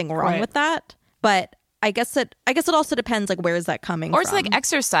see nothing wrong with that. But I guess it also depends, like, where is that coming from? Or it's like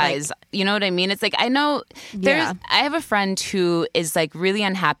exercise. Like, you know what I mean? It's like, I know I have a friend who is like really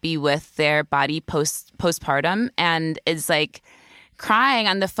unhappy with their body postpartum and is like crying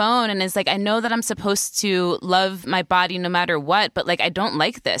on the phone and is like, I know that I'm supposed to love my body no matter what, but like, I don't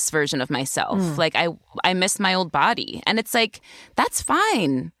like this version of myself. Like, I miss my old body. And it's like, that's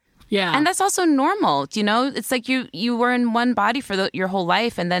fine. Yeah. And that's also normal, It's like you were in one body for your whole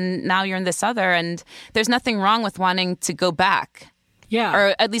life, and then now you're in this other, and there's nothing wrong with wanting to go back. Yeah.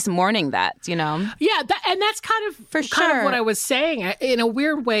 Or at least mourning that, Yeah, and that's kind of what I was saying. In a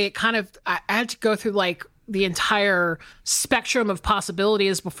weird way, it kind of, I had to go through like the entire spectrum of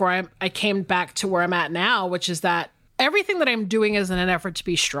possibilities before I came back to where I'm at now, which is that everything that I'm doing is in an effort to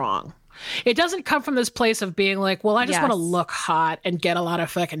be strong. It doesn't come from this place of being like, well, I just want to look hot and get a lot of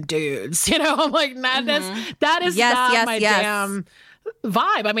fucking dudes. I'm like, nah, that is not my damn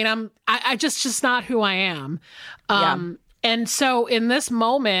vibe. I mean, I just not who I am. And so in this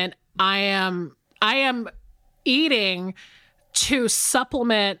moment, I am eating to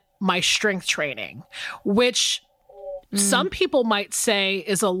supplement my strength training, which some people might say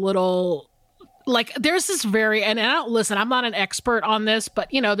is a little. Like, there's this and I don't, listen, I'm not an expert on this, but,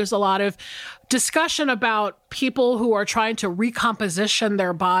 there's a lot of discussion about people who are trying to recomposition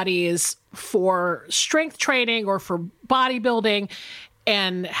their bodies for strength training or for bodybuilding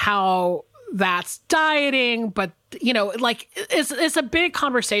and how that's dieting. But, like, it's a big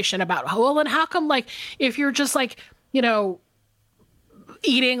conversation about, well, and how come, like, if you're just like,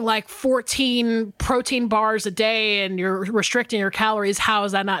 eating like 14 protein bars a day and you're restricting your calories, how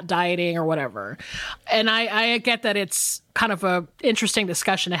is that not dieting or whatever? And I get that it's kind of a interesting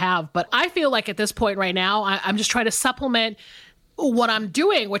discussion to have, but I feel like at this point right now, I'm just trying to supplement what I'm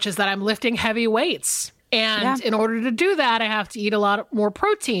doing, which is that I'm lifting heavy weights. And in order to do that, I have to eat a lot more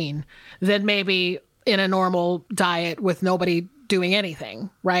protein than maybe in a normal diet with nobody doing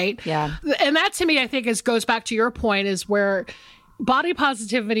anything, right? Yeah. And that to me, I think goes back to your point, is where body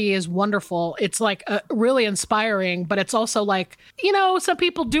positivity is wonderful. It's like really inspiring, but it's also like, some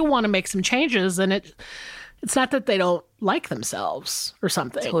people do want to make some changes, and it's not that they don't like themselves or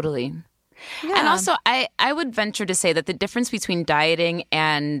something. Totally. Yeah. And also, I would venture to say that the difference between dieting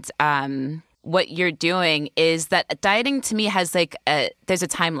and what you're doing is that dieting to me has like there's a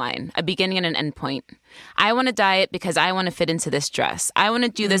timeline, a beginning and an end point. I want to diet because I want to fit into this dress. I want to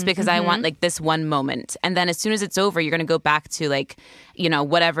do this because I want like this one moment. And then as soon as it's over, you're going to go back to like,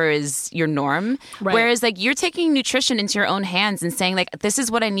 whatever is your norm. Right. Whereas like you're taking nutrition into your own hands and saying like, this is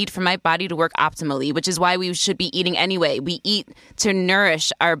what I need for my body to work optimally, which is why we should be eating anyway. We eat to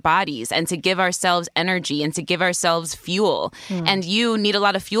nourish our bodies and to give ourselves energy and to give ourselves fuel. And you need a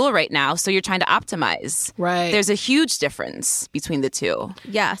lot of fuel right now. So you're trying to optimize. Right. There's a huge difference between the two.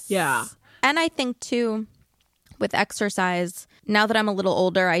 Yes. Yeah. And I think, too, with exercise, now that I'm a little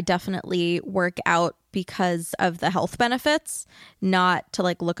older, I definitely work out because of the health benefits, not to,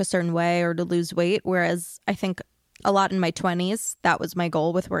 like, look a certain way or to lose weight. Whereas I think a lot in my 20s, that was my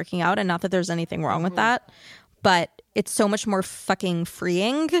goal with working out. And not that there's anything wrong with that. But it's so much more fucking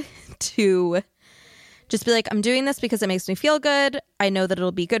freeing to Just be like, I'm doing this because it makes me feel good. I know that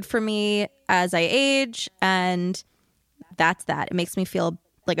it'll be good for me as I age. And that's that. It makes me feel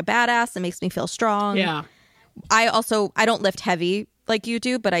like a badass. It makes me feel strong. Yeah. I don't lift heavy like you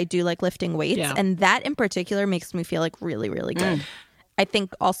do, but I do like lifting weights. Yeah. And that in particular makes me feel like really, really good. I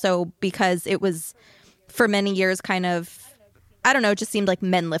think also because it was for many years kind of, I don't know, it just seemed like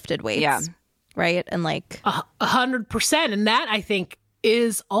men lifted weights. Yeah. Right. And like 100%. And that, I think,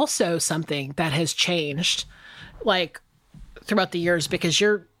 is also something that has changed like throughout the years, because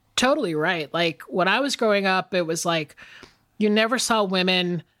you're totally right. Like when I was growing up, it was like you never saw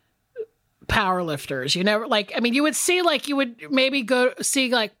women power lifters. You never you would see you would maybe go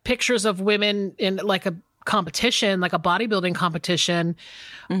see like pictures of women in like a competition, like a bodybuilding competition.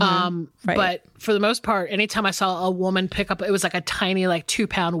 Right. But for the most part, anytime I saw a woman pick up, it was like a tiny, like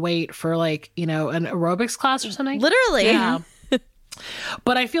 2-pound weight for like, an aerobics class or something. literally. Yeah.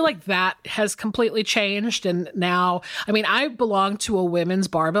 But I feel like that has completely changed. And now, I belong to a women's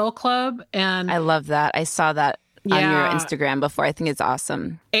barbell club, and I love that. I saw that on your Instagram before. I think it's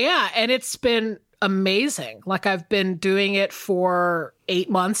awesome. Yeah. And it's been amazing. Like I've been doing it for 8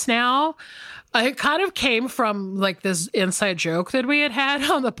 months now. It kind of came from like this inside joke that we had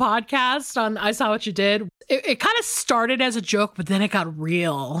on the podcast on I Saw What You Did. It kind of started as a joke, but then it got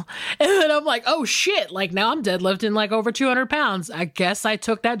real. And then I'm like, oh shit, like now I'm deadlifting like over 200 pounds. I guess I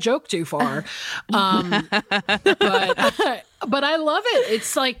took that joke too far. But I love it.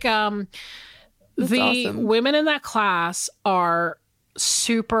 It's like the awesome. Women in that class are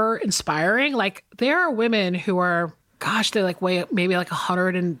super inspiring. Like there are women who are, gosh, they like weigh maybe like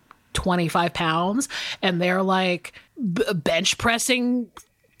 125 pounds, and they're like bench pressing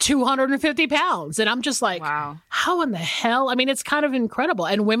 250 pounds. And I'm just like, wow, how in the hell? It's kind of incredible.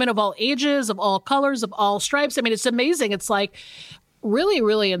 And women of all ages, of all colors, of all stripes. It's amazing. It's like really,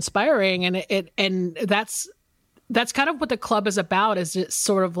 really inspiring. And that's kind of what the club is about, is it's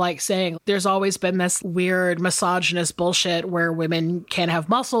sort of like saying there's always been this weird misogynist bullshit where women can't have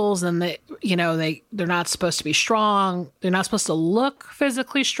muscles, and they're not supposed to be strong. They're not supposed to look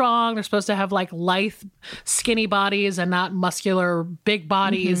physically strong. They're supposed to have like lithe, skinny bodies and not muscular, big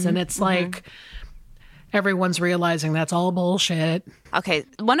bodies. And it's like everyone's realizing that's all bullshit. Okay.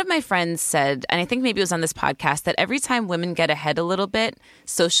 One of my friends said, and I think maybe it was on this podcast, that every time women get ahead a little bit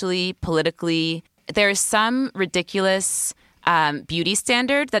socially, politically, there's some ridiculous beauty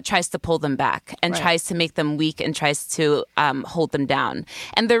standard that tries to pull them back and tries to make them weak and tries to hold them down.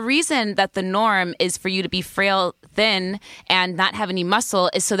 And the reason that the norm is for you to be frail, thin, and not have any muscle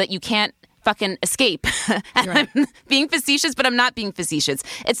is so that you can't fucking escape. And right. I'm being facetious, but I'm not being facetious.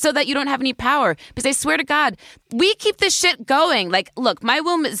 It's so that you don't have any power. Because I swear to God, we keep this shit going. Like, look, my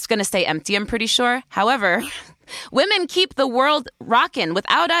womb is going to stay empty, I'm pretty sure. However, women keep the world rocking.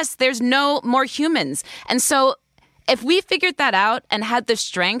 Without us, there's no more humans. And so if we figured that out and had the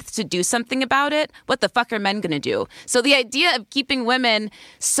strength to do something about it, what the fuck are men going to do? So the idea of keeping women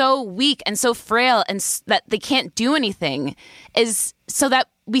so weak and so frail and that they can't do anything is so that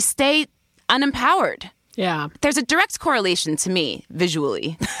we stay unempowered. Yeah. There's a direct correlation to me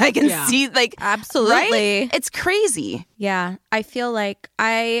visually. I can see absolutely. Right? It's crazy. Yeah. I feel like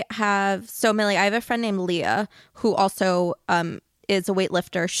Millie, I have a friend named Leah who also is a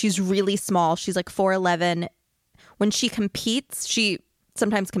weightlifter. She's really small. She's like 4'11". When she competes, she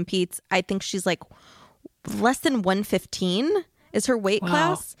sometimes competes. I think she's like less than 115 is her weight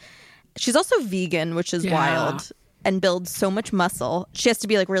class. She's also vegan, which is wild, and builds so much muscle. She has to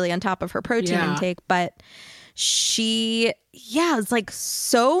be like really on top of her protein intake, but she is like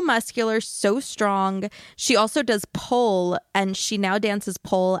so muscular, so strong. She also does pole, and she now dances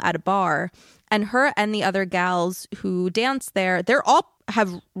pole at a bar. And her and the other gals who dance there, they're all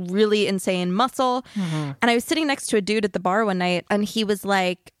have really insane muscle. Mm-hmm. And I was sitting next to a dude at the bar one night, and he was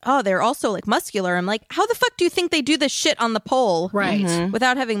like, oh, they're also like muscular. I'm like, how the fuck do you think they do this shit on the pole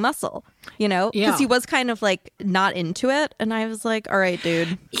without having muscle? Because he was kind of like not into it. And I was like, all right,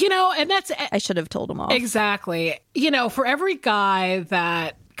 dude. And that's... I should have told him off. Exactly. For every guy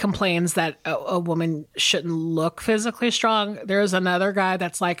that complains that a woman shouldn't look physically strong, there's another guy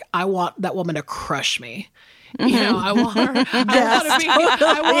that's like, I want that woman to crush me. I want her.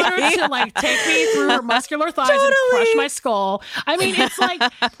 I want her to like take me through her muscular thighs and crush my skull. It's like,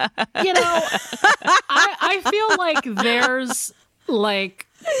 I feel like there's like,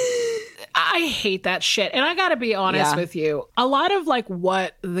 I hate that shit. And I got to be honest with you. A lot of like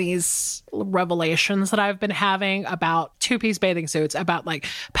what these revelations that I've been having about two-piece bathing suits, about like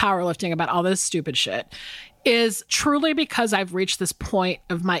powerlifting, about all this stupid shit is truly because I've reached this point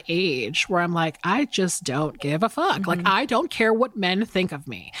of my age where I'm like, I just don't give a fuck. Like, I don't care what men think of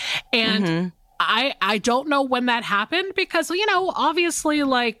me. And I don't know when that happened because, you know, obviously,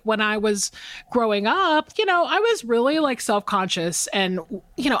 like when I was growing up, you know, I was really like self-conscious and,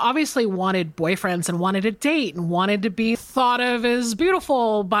 you know, obviously wanted boyfriends and wanted to date and wanted to be thought of as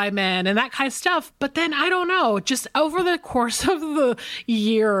beautiful by men and that kind of stuff. But then I don't know, just over the course of the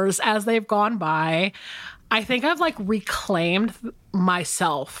years as they've gone by, I think I've like reclaimed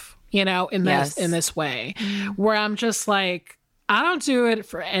myself, you know, in this way where I'm just like, I don't do it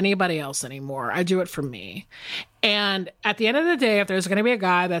for anybody else anymore. I do it for me. And at the end of the day, if there's going to be a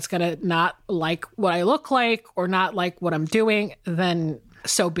guy that's going to not like what I look like or not like what I'm doing, then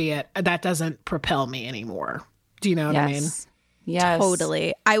so be it. That doesn't propel me anymore. Do you know what I mean? Yes.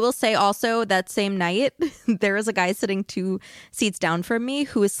 Totally. I will say also that same night, there was a guy sitting 2 seats down from me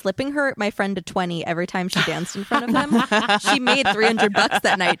who was slipping my friend a 20 every time she danced in front of him. She made $300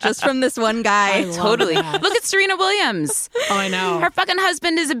 that night just from this one guy. Totally. Look at Serena Williams. Oh, I know. Her fucking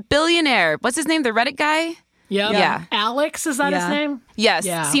husband is a billionaire. What's his name? The Reddit guy? Yep. Yeah. Alex, is that his name? Yes.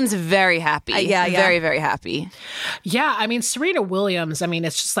 Yeah. Seems very happy. Very, very happy. Yeah. I mean, Serena Williams, I mean,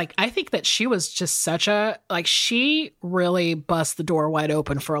 it's just like, I think that she was just such a, like, she really bust the door wide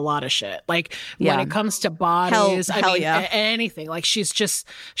open for a lot of shit. Like, when it comes to bodies, anything. Like,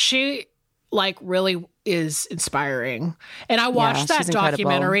 she like really is inspiring. And I watched that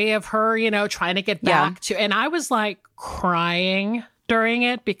documentary of her, you know, trying to get back to, and I was like crying during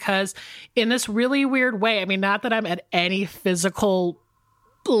it because in this really weird way, I mean, not that I'm at any physical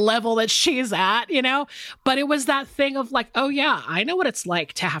level that she's at, you know, but it was that thing of like, oh yeah, I know what it's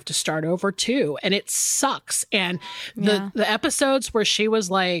like to have to start over too. And it sucks. And the episodes where she was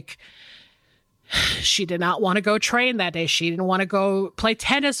like, she did not want to go train that day. She didn't want to go play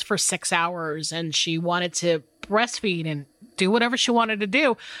tennis for 6 hours and she wanted to breastfeed and do whatever she wanted to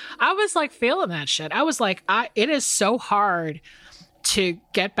do. I was like feeling that shit. I was like, it is so hard to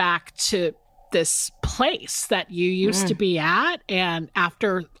get back to this place that you used to be at and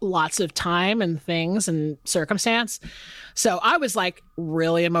after lots of time and things and circumstance. So I was like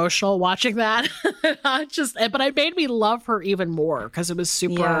really emotional watching that. But it made me love her even more because it was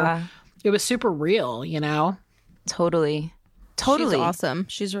super real, you know? Totally. She's awesome.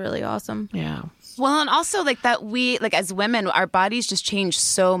 She's really awesome. Yeah. Well, and also like that we, like as women, our bodies just change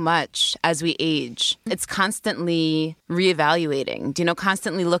so much as we age. It's constantly reevaluating, you know,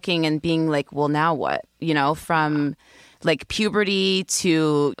 constantly looking and being like, well, now what? You know, from like puberty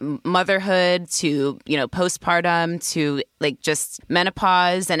to motherhood to, you know, postpartum to like just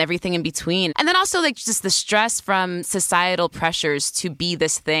menopause and everything in between. And then also like just the stress from societal pressures to be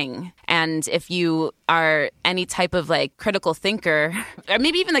this thing. And if you are any type of like critical thinker or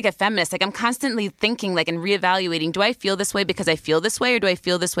maybe even like a feminist, like I'm constantly thinking like and reevaluating, do I feel this way because I feel this way or do I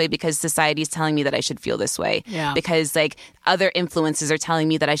feel this way because society is telling me that I should feel this way? Yeah. Because like other influences are telling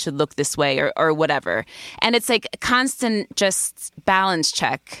me that I should look this way or whatever. And it's like a constant just balance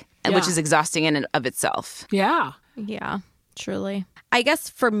check, which is exhausting in and of itself. Yeah. Yeah, truly. I guess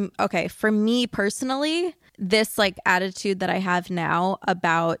for me personally, this like attitude that I have now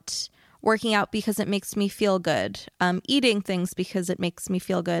about working out because it makes me feel good, eating things because it makes me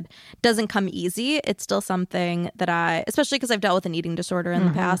feel good, doesn't come easy. It's still something that especially because I've dealt with an eating disorder in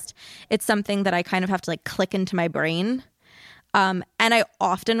the past, it's something that I kind of have to like click into my brain. And I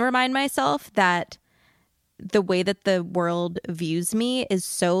often remind myself that the way that the world views me is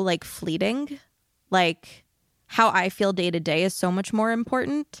so like fleeting. Like how I feel day to day is so much more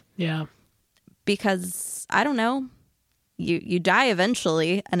important. Yeah. Because I don't know, you die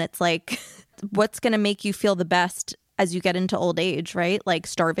eventually, and it's like, what's going to make you feel the best as you get into old age, right? Like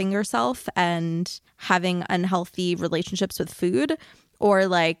starving yourself and having unhealthy relationships with food, or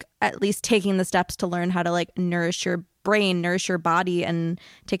like at least taking the steps to learn how to like nourish your brain, nourish your body, and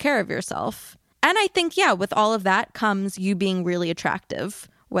take care of yourself. And I think, with all of that comes you being really attractive,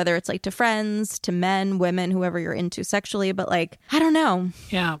 whether it's like to friends, to men, women, whoever you're into sexually. But like, I don't know.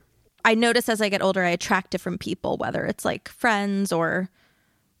 Yeah. I notice as I get older, I attract different people, whether it's like friends or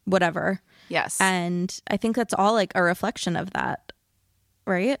whatever. Yes. And I think that's all like a reflection of that,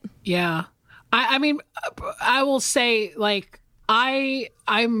 right? Yeah. I mean, I will say like,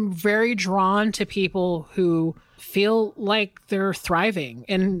 I'm very drawn to people who feel like they're thriving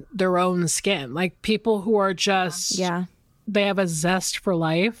in their own skin. Like people who are just, they have a zest for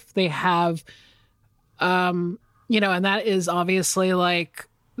life. They have, and that is obviously like,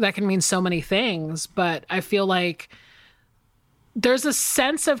 that can mean so many things, but I feel like there's a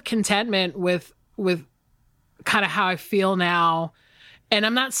sense of contentment with kind of how I feel now. And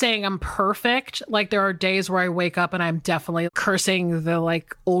I'm not saying I'm perfect. Like, there are days where I wake up and I'm definitely cursing the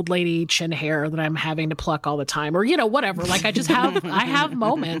like old lady chin hair that I'm having to pluck all the time, or, you know, whatever. Like, I have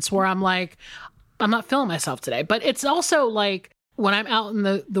moments where I'm like, I'm not feeling myself today. But it's also like when I'm out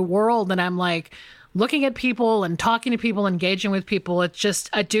in the world and I'm like looking at people and talking to people, engaging with people, it's just,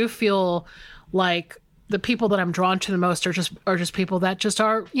 I do feel like the people that I'm drawn to the most are just people that just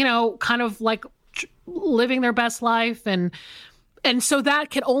are, you know, kind of like living their best life. And so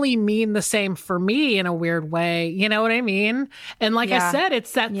that can only mean the same for me in a weird way. You know what I mean? And like I said,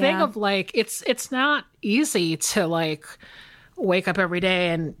 it's that thing of like, it's not easy to like wake up every day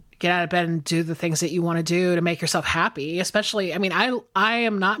and get out of bed and do the things that you want to do to make yourself happy. Especially, I mean, I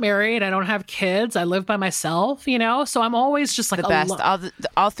am not married. I don't have kids. I live by myself, you know? So I'm always just like the best.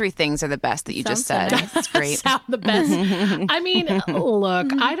 All three things are the best that you just said. That's great. Sound the best. I mean,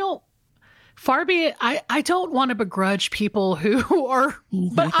 look, far be it, I don't want to begrudge people who are,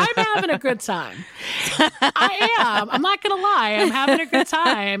 but I'm having a good time. I am. I'm not going to lie. I'm having a good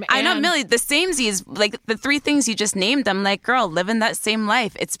time. I know, Millie, the samesies, like the three things you just named, I'm like, girl, living that same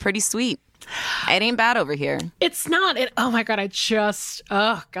life. It's pretty sweet. It ain't bad over here. It's not. Oh my God. I just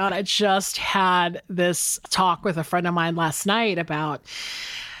had this talk with a friend of mine last night about,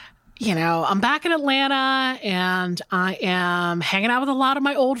 you know, I'm back in Atlanta and I am hanging out with a lot of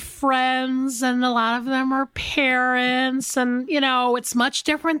my old friends, and a lot of them are parents, and, you know, it's much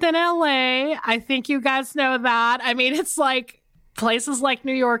different than LA. I think you guys know that. I mean, it's like places like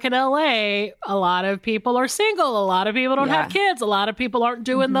New York and LA, a lot of people are single. A lot of people don't have kids. A lot of people aren't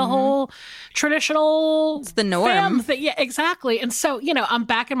doing the whole traditional It's the norm. thing. Yeah, exactly. And so, you know, I'm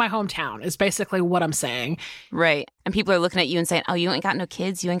back in my hometown is basically what I'm saying. Right. And people are looking at you and saying, oh, you ain't got no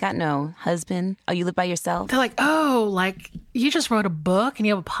kids. You ain't got no husband. Oh, you live by yourself. They're like, oh, like you just wrote a book and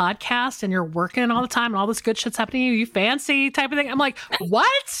you have a podcast and you're working all the time and all this good shit's happening to you. You fancy type of thing. I'm like,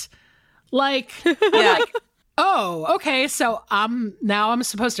 what? Like, like, oh, okay. So I'm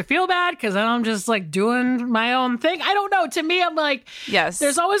supposed to feel bad because I'm just like doing my own thing. I don't know. To me, I'm like, yes,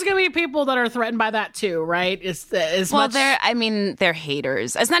 there's always going to be people that are threatened by that too, right? They're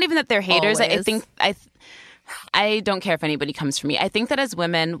haters. It's not even that they're haters. I don't care if anybody comes for me. I think that as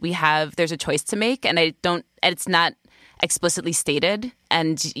women, there's a choice to make, and it's not explicitly stated,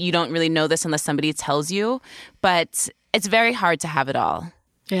 and you don't really know this unless somebody tells you, but it's very hard to have it all.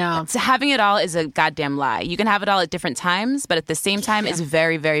 Yeah. So having it all is a goddamn lie. You can have it all at different times, but at the same time, it's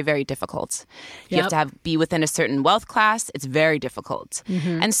very, very, very difficult. You have to be within a certain wealth class. It's very difficult.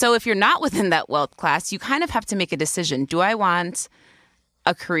 Mm-hmm. And so if you're not within that wealth class, you kind of have to make a decision. Do I want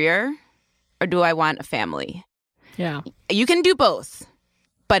a career or do I want a family? Yeah. You can do both,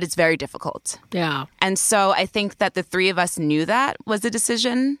 but it's very difficult. Yeah. And so I think that the three of us knew that was a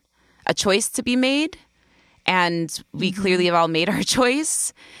decision, a choice to be made. And we clearly have all made our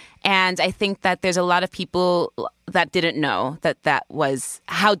choice. And I think that there's a lot of people that didn't know that was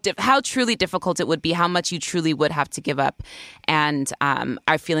how truly difficult it would be, how much you truly would have to give up, and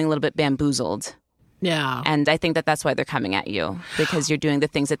are feeling a little bit bamboozled. Yeah. And I think that that's why they're coming at you, because you're doing the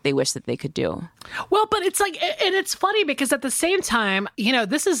things that they wish that they could do. Well, but it's like, and it's funny because at the same time, you know,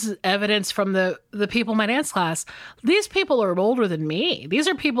 this is evidence from the people in my dance class. These people are older than me. These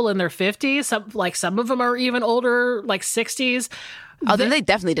are people in their 50s. Some of them are even older, like 60s. Oh, then they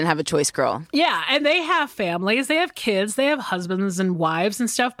definitely didn't have a choice, girl. Yeah, and they have families, they have kids, they have husbands and wives and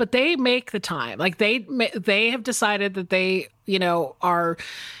stuff, but they make the time. Like they have decided that they, you know, are,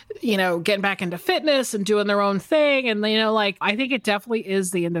 you know, getting back into fitness and doing their own thing. And, you know, like, I think it definitely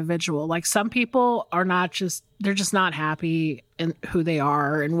is the individual. Like, some people are they're just not happy in who they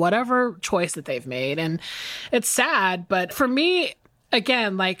are and whatever choice that they've made. And it's sad. But for me,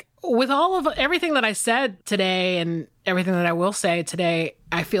 again, like, with all of everything that I said today and everything that I will say today,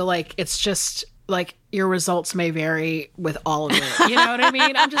 I feel like it's just like your results may vary with all of it. You know what I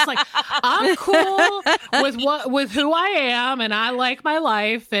mean? I'm just like, I'm cool with who I am, and I like my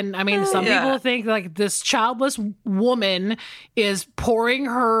life. And I mean, some people think like this childless woman is pouring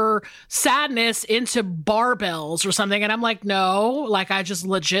her sadness into barbells or something. And I'm like, no, like, I just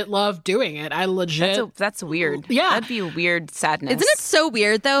legit love doing it. I legit. That's weird. Yeah. That'd be a weird sadness. Isn't it so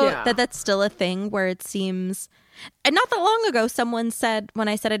weird, though, that that's still a thing where it seems... And not that long ago, someone said, when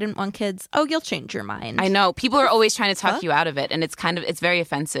I said I didn't want kids, oh, you'll change your mind. I know. People are always trying to talk you out of it, and it's very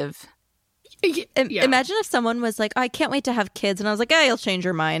offensive. Imagine if someone was like, oh, I can't wait to have kids. And I was like, you'll change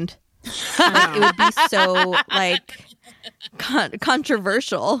your mind. Like, it would be so, like,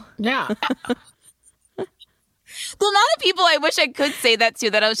 controversial. Yeah. The amount of people I wish I could say that to,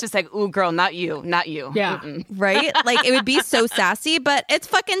 that I was just like, ooh, girl, not you, not you. Yeah. Mm-mm. Right? Like, it would be so sassy, but it's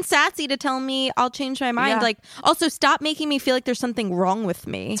fucking sassy to tell me I'll change my mind. Yeah. Like, also stop making me feel like there's something wrong with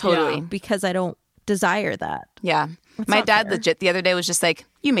me. Totally. Because I don't desire that. Yeah. That's My not dad fair. legit the other day was just like,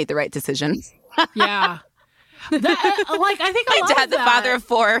 you made the right decision. Yeah. I think a My lot dad, of the that father of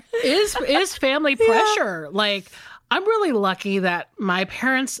 4. is family pressure. Like, I'm really lucky that my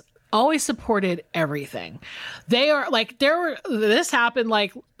parents always supported everything. They are like, this happened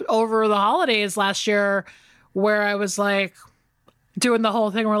like over the holidays last year where I was like doing the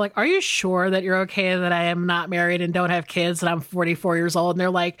whole thing where like, are you sure that you're okay that I am not married and don't have kids and I'm 44 years old? And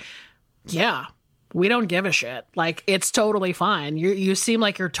they're like, yeah, we don't give a shit. Like, it's totally fine. You seem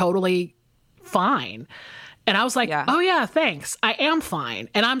like you're totally fine. And I was like, oh yeah, thanks. I am fine.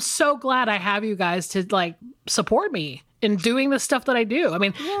 And I'm so glad I have you guys to like support me in doing the stuff that I do. I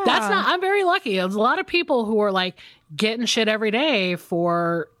mean, I'm very lucky. There's a lot of people who are like getting shit every day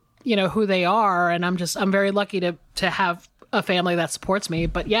for, who they are. And I'm very lucky to have a family that supports me.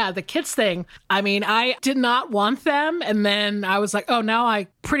 But yeah, the kids thing, I mean, I did not want them. And then I was like, oh, now I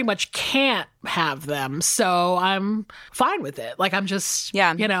pretty much can't have them. So I'm fine with it. Like, I'm just,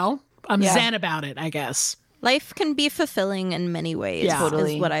 I'm zen about it, I guess. Life can be fulfilling in many ways,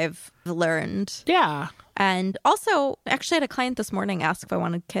 Totally. is what I've learned. Yeah. And also, actually, I had a client this morning ask if I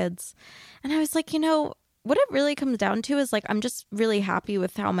wanted kids. And I was like, what it really comes down to is like, I'm just really happy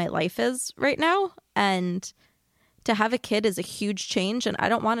with how my life is right now. And to have a kid is a huge change, and I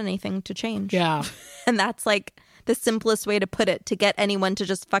don't want anything to change. Yeah. And that's like the simplest way to put it, to get anyone to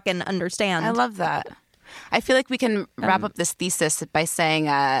just fucking understand. I love that. I feel like we can wrap up this thesis by saying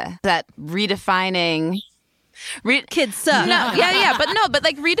that redefining... kids suck. No, but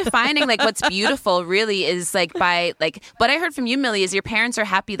like redefining like what's beautiful really is like by like what I heard from you, Millie, is your parents are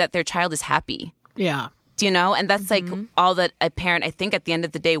happy that their child is happy. Yeah. Do you know? And that's like all that a parent, I think, at the end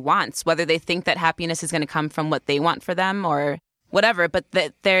of the day wants, whether they think that happiness is going to come from what they want for them or whatever, but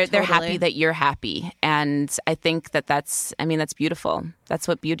that they're happy that you're happy. And I think that's beautiful. That's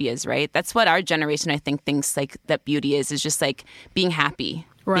what beauty is, right? That's what our generation, I think, thinks like that beauty is just like being happy,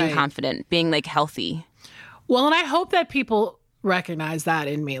 being confident, being like healthy. Well, and I hope that people recognize that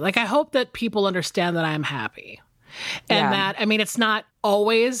in me. Like, I hope that people understand that I'm happy. And that, I mean, it's not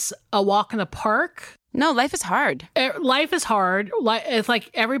always a walk in the park. No, life is hard. Life is hard. It's like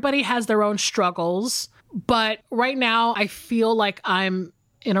everybody has their own struggles. But right now, I feel like I'm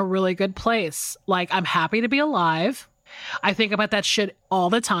in a really good place. Like, I'm happy to be alive. I think about that shit all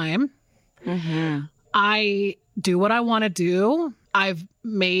the time. Mm-hmm. I do what I want to do. I've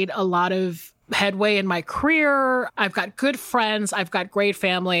made a lot of headway in my career. I've got good friends. I've got great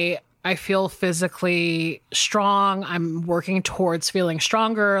family. I feel physically strong. I'm working towards feeling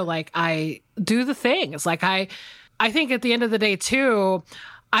stronger. Like, I do the things. Like, I think at the end of the day, too,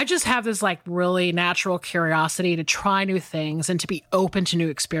 I just have this like really natural curiosity to try new things and to be open to new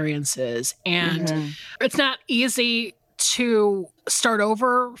experiences. And it's not easy to start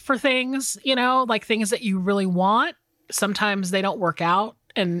over for things, like things that you really want. Sometimes they don't work out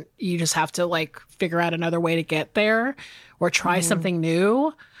and you just have to like figure out another way to get there or try something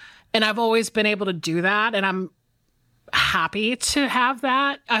new. And I've always been able to do that. And I'm happy to have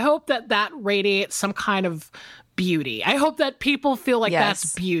that. I hope that radiates some kind of beauty. I hope that people feel like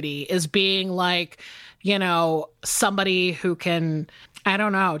that's beauty, is being like, somebody who can, I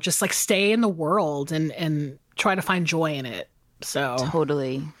don't know, just like stay in the world and try to find joy in it. So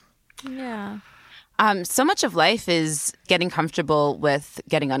totally. Yeah. So much of life is getting comfortable with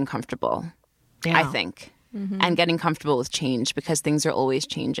getting uncomfortable, I think, and getting comfortable with change because things are always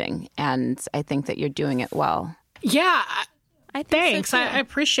changing. And I think that you're doing it well. Yeah. I think Thanks. so too. I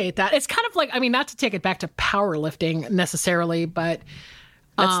appreciate that. It's kind of like, I mean, not to take it back to powerlifting necessarily, but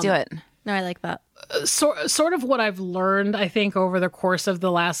Let's do it. No, I like that. Sort of what I've learned, I think, over the course of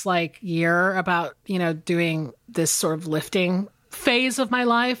the last like year about, doing this sort of lifting phase of my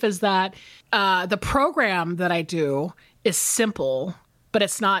life is that the program that I do is simple, but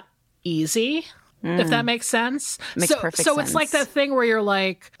it's not easy. If that makes sense. Makes perfect sense. sense. It's like that thing where you're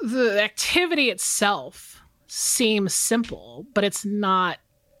like, the activity itself seems simple, but it's not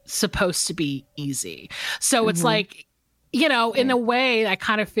supposed to be easy. So it's like, in a way, I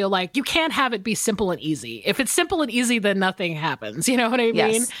kind of feel like you can't have it be simple and easy. If it's simple and easy, then nothing happens. You know what I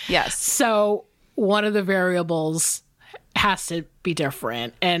mean? Yes. So one of the variables has to be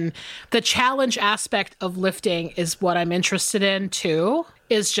different. And the challenge aspect of lifting is what I'm interested in too,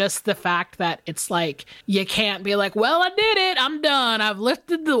 is just the fact that it's like, you can't be like, well, I did it. I'm done. I've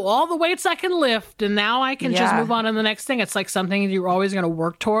lifted all the weights I can lift. And now I can just move on to the next thing. It's like something you're always going to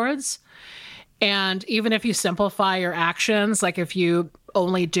work towards. And even if you simplify your actions, like if you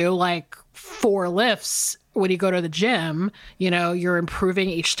only do like 4 lifts when you go to the gym, you know, you're improving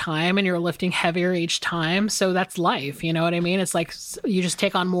each time and you're lifting heavier each time. So that's life. You know what I mean? It's like you just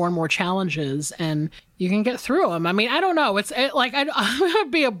take on more and more challenges and you can get through them. I mean, I don't know. It's like I'm going to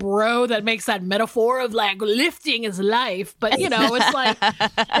be a bro that makes that metaphor of like lifting is life. But, you know, it's like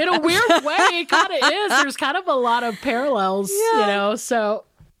in a weird way, it kind of is. There's kind of a lot of parallels, you know, so.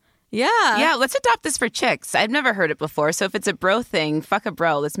 Yeah, let's adopt this for chicks. I've never heard it before. So if it's a bro thing, fuck a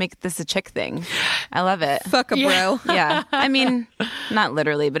bro. Let's make this a chick thing. I love it. Fuck a bro. Yeah. I mean, not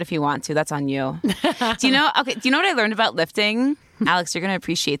literally, but if you want to, that's on you. Do you know what I learned about lifting? Alex, you're going to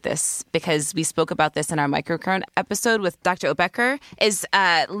appreciate this because we spoke about this in our microcurrent episode with Dr. Obecker, is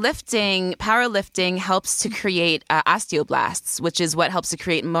powerlifting helps to create osteoblasts, which is what helps to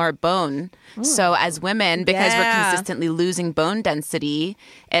create more bone. Ooh. So as women, because we're consistently losing bone density,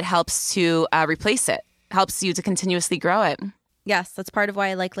 it helps to replace it, helps you to continuously grow it. Yes, that's part of why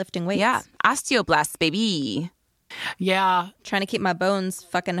I like lifting weights. Yeah, osteoblasts, baby. Yeah. Trying to keep my bones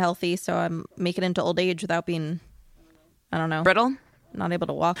fucking healthy so I'm making it into old age without being... I don't know. Brittle? Not able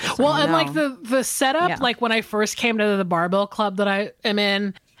to walk. Well, and like the setup, like when I first came to the barbell club that I am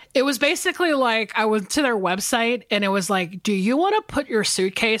in, it was basically like I went to their website and it was like, do you want to put your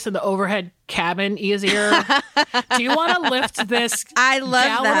suitcase in the overhead cabin easier? Do you want to lift this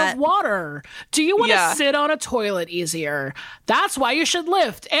gallon of water? Do you want to sit on a toilet easier? That's why you should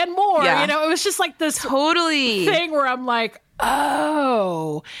lift and more. You know, it was just like this thing where I'm like,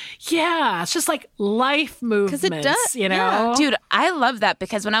 oh, yeah. It's just like life movements, it does, you know? Yeah. Dude, I love that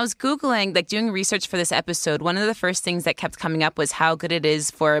because when I was Googling, like doing research for this episode, one of the first things that kept coming up was how good it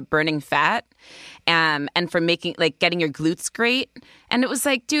is for burning fat and for making, like, getting your glutes great. And it was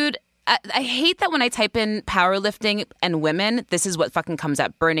like, dude, I hate that when I type in powerlifting and women, this is what fucking comes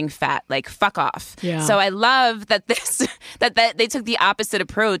up, burning fat. Like, fuck off. Yeah. So I love that that they took the opposite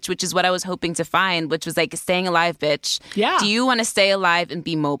approach, which is what I was hoping to find, which was like staying alive, bitch. Yeah. Do you want to stay alive and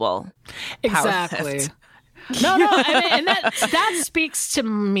be mobile? Exactly. No, I mean, and that speaks to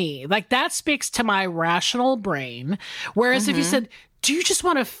me. Like, that speaks to my rational brain. Whereas if you said, do you just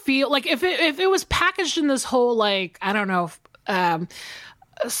want to feel, like, if it was packaged in this whole, like, I don't know,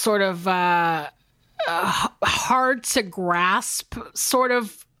 sort of hard to grasp sort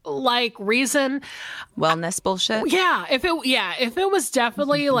of like reason, wellness bullshit. Yeah, if it was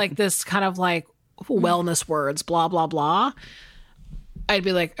definitely like this kind of like wellness words, blah blah blah, I'd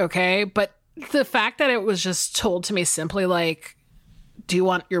be like, okay. But the fact that it was just told to me simply like, do you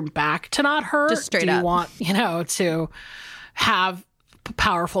want your back to not hurt? Just straight up. Do you want, to have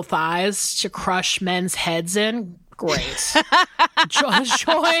powerful thighs to crush men's heads in? Great. Join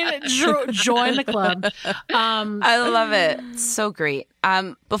the club. I love it. So great.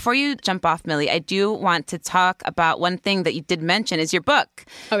 Before you jump off, Millie, I do want to talk about one thing that you did mention is your book.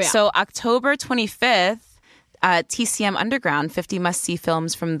 Oh, yeah. So October 25th, TCM Underground, 50 Must-See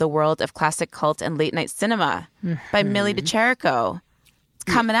Films from the World of Classic Cult and Late Night Cinema by Millie Chirico.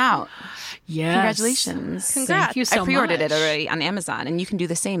 It's coming out. Yes. Congratulations. Congrats. Thank you so much. I pre-ordered it already on Amazon, and you can do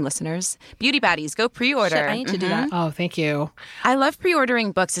the same, listeners. Beauty Baddies, go pre-order. Shit, I need to do that. Oh, thank you. I love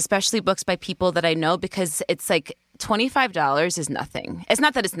pre-ordering books, especially books by people that I know, because it's like $25 is nothing. It's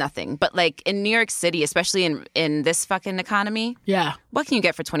not that it's nothing, but like in New York City, especially in this fucking economy, yeah, what can you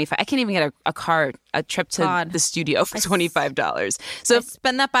get for $25? I can't even get a trip to the studio for $25. So I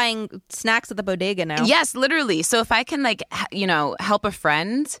spend that buying snacks at the bodega now. Yes, literally. So if I can like help a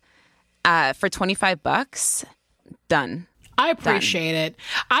friend for $25, done. I appreciate it.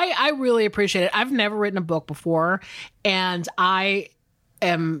 I really appreciate it. I've never written a book before, and I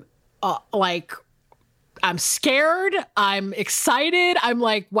am I'm scared. I'm excited. I'm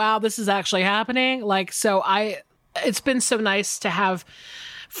like, wow, this is actually happening. Like, so it's been so nice to have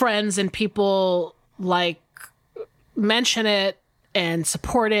friends and people like mention it and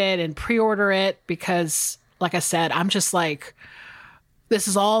support it and pre-order it because, like I said, I'm just like, this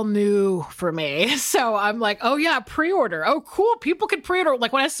is all new for me. So I'm like, oh yeah, pre-order. Oh, cool. People can pre-order.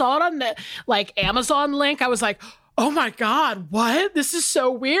 Like when I saw it on the like Amazon link, I was like, oh my God, what? This is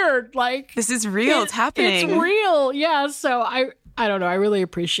so weird. Like, this is real. It's happening. It's real. Yeah. So I don't know. I really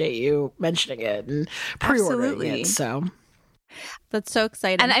appreciate you mentioning it and pre-ordering it. So that's so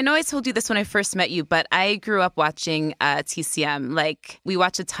exciting. And I know I told you this when I first met you, but I grew up watching TCM. Like, we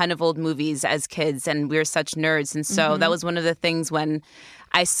watched a ton of old movies as kids, and we were such nerds. And so that was one of the things when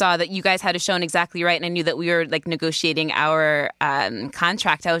I saw that you guys had a show in Exactly Right, and I knew that we were like negotiating our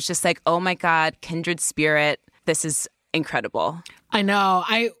contract. I was just like, oh my God, kindred spirit. This is incredible. I know.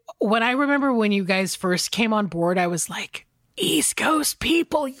 When I remember when you guys first came on board, I was like, East Coast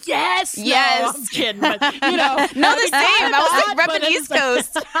people, yes. Yes. No, I'm kidding, but, you know. No, the same. I was like repping East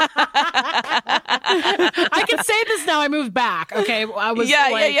Coast. I can say this now. I moved back. Okay. I was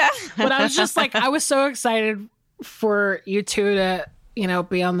But I was just like, I was so excited for you two to, you know,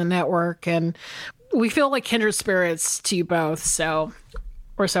 be on the network. And we feel like kindred spirits to you both. So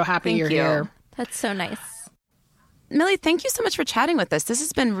we're so happy you're here. That's so nice. Millie, thank you so much for chatting with us. This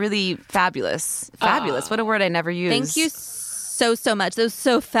has been really fabulous. Fabulous. What a word I never used. Thank you so much. That was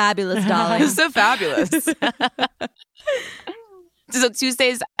so fabulous, darling. It was so fabulous. So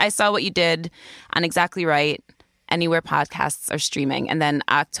Tuesdays, I saw what you did on Exactly Right, anywhere podcasts are streaming. And then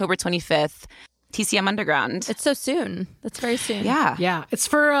October 25th, TCM Underground. It's so soon. That's very soon. Yeah. Yeah. It's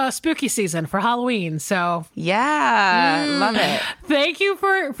for spooky season, for Halloween. So yeah, love it. Thank you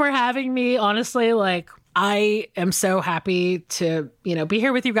for having me. Honestly, like, I am so happy to, you know, be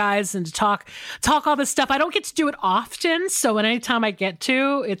here with you guys and to talk all this stuff. I don't get to do it often, so anytime I get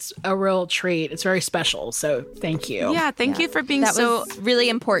to, it's a real treat. It's very special. So thank you. Yeah, thank you for being that was really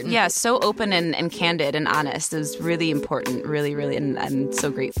important. Yeah, so open and candid and honest. It was really important, really, really, and I'm so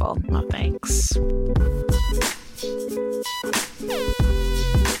grateful. Oh, thanks.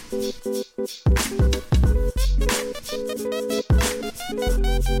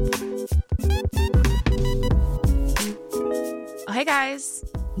 Oh, hey guys.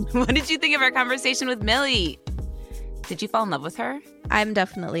 What did you think of our conversation with Millie? Did you fall in love with her? I'm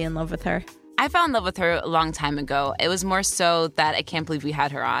definitely in love with her. I fell in love with her a long time ago. It was more so that I can't believe we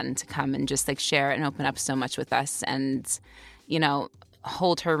had her on to come and just like share and open up so much with us and, you know,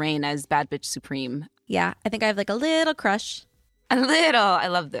 hold her reign as Bad Bitch Supreme. Yeah, I think I have like a little crush. A little. I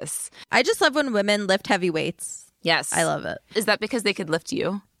love this. I just love when women lift heavy weights. Yes. I love it. Is that because they could lift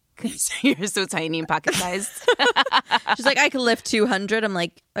you? Because you're so tiny and pocket-sized? She's like, I could lift 200. I'm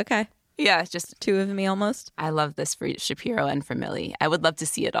like, okay. Yeah, just two of me almost. I love this for Shapiro and for Millie. I would love to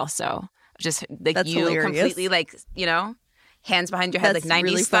see it also. Just like That's you hilarious. Completely like, you know, hands behind your head, That's like 90s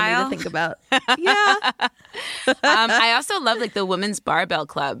really style. Funny to think about. Yeah. I also love like the Women's Barbell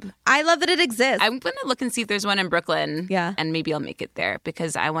Club. I love that it exists. I'm going to look and see if there's one in Brooklyn. Yeah. And maybe I'll make it there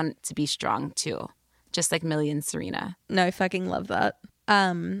because I want to be strong too. Just like Millie and Serena. No, I fucking love that.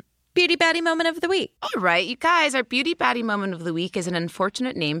 Beauty Baddie Moment of the Week. All right, you guys, our Beauty Baddie Moment of the Week is an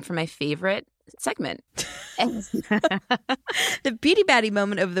unfortunate name for my favorite segment. The Beauty Baddie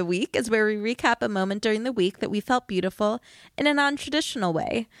Moment of the Week is where we recap a moment during the week that we felt beautiful in a non-traditional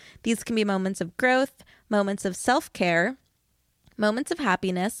way. These can be moments of growth, moments of self-care, moments of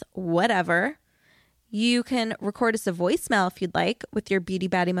happiness, whatever. You can record us a voicemail if you'd like with your Beauty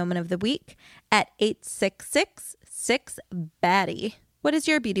Baddie Moment of the Week at 866-6-BADDIE. What is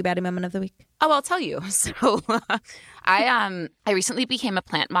your Beauty Baddie Moment of the Week? Oh, I'll tell you. So I recently became a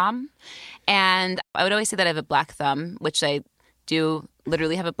plant mom, and I would always say that I have a black thumb, which I do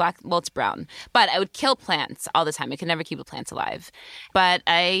literally have a black, well, it's brown. But I would kill plants all the time. I could never keep a plant alive. But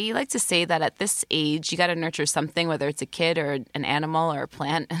I like to say that at this age, you got to nurture something, whether it's a kid or an animal or a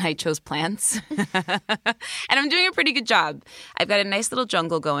plant. And I chose plants. And I'm doing a pretty good job. I've got a nice little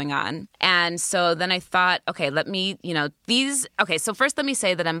jungle going on. And so then I thought, okay, let me, so first let me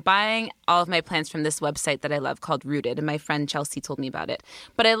say that I'm buying all of my plants from this website that I love called Rooted. And my friend Chelsea told me about it.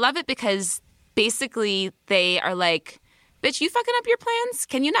 But I love it because basically they are like, bitch, you fucking up your plants?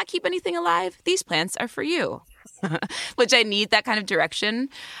 Can you not keep anything alive? These plants are for you. Which I need that kind of direction.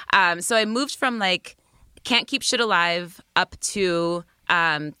 So I moved from like, can't keep shit alive up to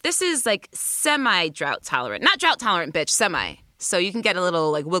this is like semi-drought tolerant. Not drought tolerant, bitch, semi. So you can get a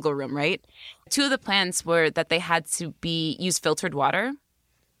little like wiggle room, right? Two of the plants were that they had to use filtered water.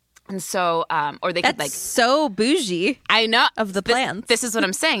 And so, or they could That's so bougie. I know. Of the plants. This is what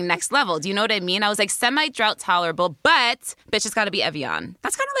I'm saying. Next level. Do you know what I mean? I was like semi-drought tolerable, but bitch, it's got to be Evian.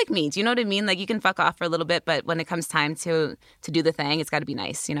 That's kind of like me. Do you know what I mean? Like you can fuck off for a little bit, but when it comes time to do the thing, it's got to be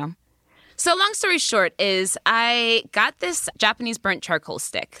nice, you know? So long story short is I got this Japanese burnt charcoal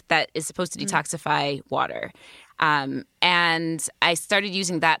stick that is supposed to detoxify water. And I started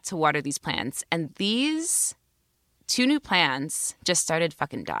using that to water these plants. And these 2 new plants just started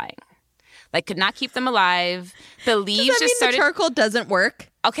fucking dying. Like, could not keep them alive. The leaves Does that just mean started. The charcoal doesn't work?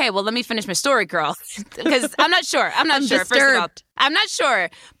 Okay, well, let me finish my story, girl. Because I'm not sure. I'm not sure. Disturbed. First of all, I'm not sure.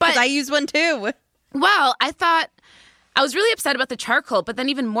 But I use one too. Well, I thought I was really upset about the charcoal. But then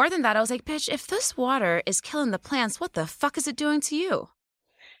even more than that, I was like, bitch, if this water is killing the plants, what the fuck is it doing to you?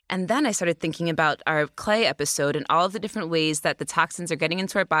 And then I started thinking about our clay episode and all of the different ways that the toxins are getting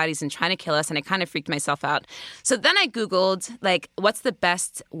into our bodies and trying to kill us. And I kind of freaked myself out. So then I Googled, like, what's the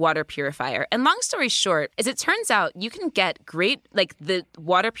best water purifier? And long story short is it turns out you can get great, like, the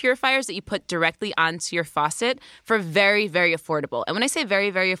water purifiers that you put directly onto your faucet for very, very affordable. And when I say very,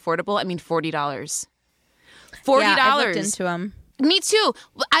 very affordable, I mean $40. $40. Yeah, I looked into them. Me too.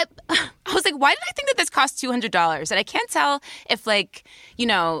 I was like, why did I think that this cost $200? And I can't tell if, like, you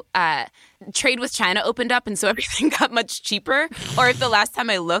know, trade with China opened up and so everything got much cheaper, or if the last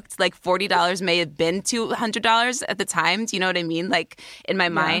time I looked, like, $40 may have been $200 at the time. Do you know what I mean? Like, in my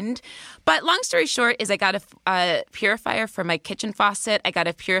mind. But long story short is I got a purifier for my kitchen faucet. I got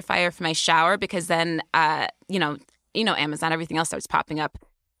a purifier for my shower because then, you know, Amazon, everything else starts popping up.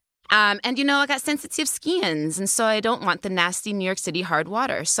 And, you know, I got sensitive skins, and so I don't want the nasty New York City hard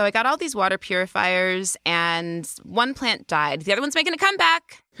water. So I got all these water purifiers, and one plant died. The other one's making a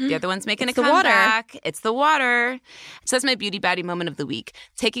comeback. The other one's making a comeback. It's the water. So that's my beauty baddie moment of the week,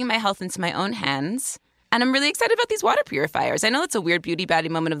 taking my health into my own hands. And I'm really excited about these water purifiers. I know it's a weird beauty baddie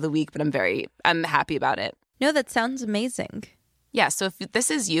moment of the week, but I'm happy about it. No, that sounds amazing. Yeah, so if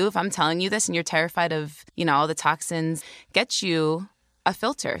this is you, if I'm telling you this and you're terrified of, you know, all the toxins, get you a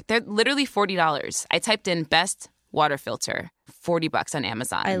filter. They're literally $40. I typed in best water filter, $40 on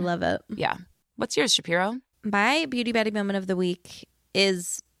Amazon. I love it. Yeah. What's yours, Shapiro? My beauty baddie moment of the week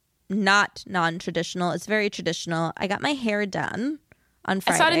is not non-traditional. It's very traditional. I got my hair done on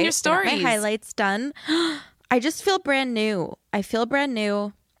Friday. I saw it in your stories. My highlights done. I just feel brand new. I feel brand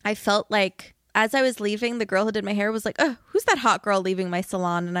new. I felt like as I was leaving, the girl who did my hair was like, oh, who's that hot girl leaving my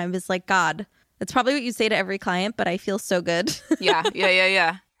salon? And I was like, God, that's probably what you say to every client, but I feel so good. Yeah.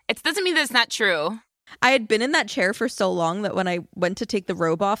 It doesn't mean that it's not true. I had been in that chair for so long that when I went to take the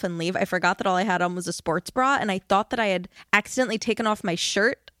robe off and leave, I forgot that all I had on was a sports bra, and I thought that I had accidentally taken off my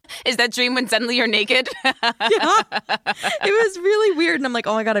shirt. Is that dream when suddenly you're naked? Yeah. It was really weird, and I'm like,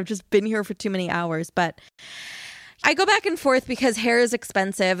 oh my God, I've just been here for too many hours. But I go back and forth because hair is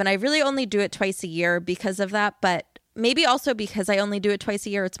expensive, and I really only do it twice a year because of that, but maybe also because I only do it twice a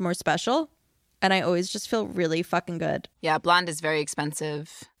year, it's more special. And I always just feel really fucking good. Yeah, blonde is very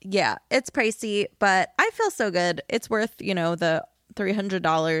expensive. Yeah, it's pricey, but I feel so good. It's worth, you know, the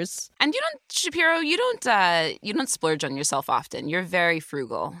 $300. And Shapiro, you don't splurge on yourself often. You're very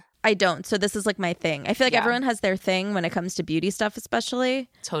frugal. I don't. So this is like my thing. I feel like everyone has their thing when it comes to beauty stuff, especially.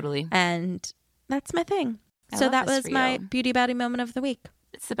 Totally. And that's my thing. So that was my beauty baddie moment of the week.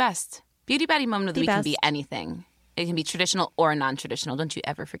 It's the best. Beauty baddie moment of the week can be anything. It can be traditional or non-traditional. Don't you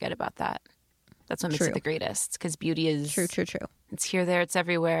ever forget about that. That's what makes it the greatest, because beauty is... True. It's here, there, it's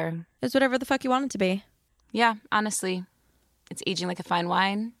everywhere. It's whatever the fuck you want it to be. Yeah, honestly. It's aging like a fine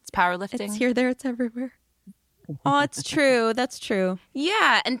wine. It's powerlifting. It's here, there, it's everywhere. Oh, it's true. That's true.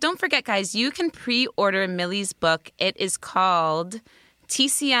 Yeah, and don't forget, guys, you can pre-order Millie's book. It is called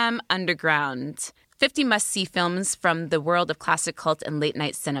TCM Underground, 50 must-see films from the world of classic cult and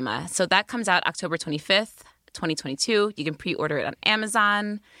late-night cinema. So that comes out October 25th, 2022. You can pre-order it on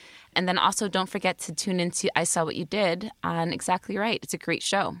Amazon. And then also don't forget to tune into I Saw What You Did on Exactly Right. It's a great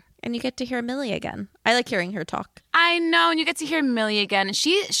show. And you get to hear Millie again. I like hearing her talk. I know, and you get to hear Millie again. And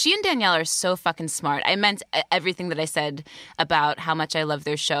she and Danielle are so fucking smart. I meant everything that I said about how much I love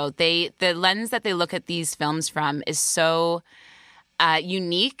their show. The lens that they look at these films from is so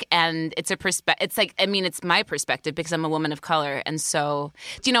unique, and it's it's my perspective because I'm a woman of color. And so,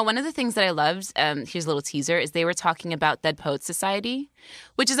 do you know, one of the things that I loved, here's a little teaser, is they were talking about Dead Poets Society,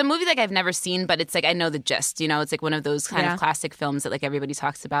 which is a movie like I've never seen, but it's like I know the gist, you know, it's like one of those kind of classic films that like everybody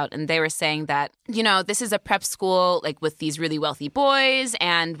talks about. And they were saying that, you know, this is a prep school like with these really wealthy boys,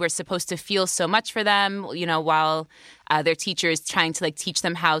 and we're supposed to feel so much for them, you know, while their teacher is trying to like teach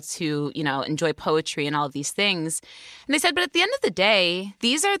them how to, you know, enjoy poetry and all of these things. And they said, but at the end of the day,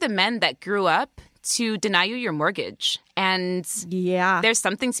 these are the men that grew up to deny you your mortgage. And there's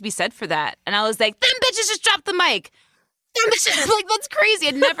something to be said for that. And I was like, them bitches just dropped the mic. Like, that's crazy.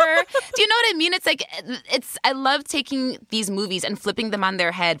 I'd never, do you know what I mean? It's like, I love taking these movies and flipping them on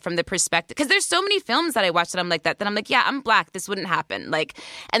their head from the perspective, because there's so many films that I watch that I'm like that I'm like, yeah, I'm black, this wouldn't happen. Like,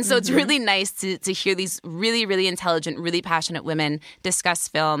 and so it's really nice to hear these really, really intelligent, really passionate women discuss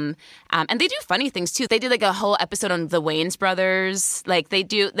film. And they do funny things too. They did like a whole episode on the Wayans brothers. Like they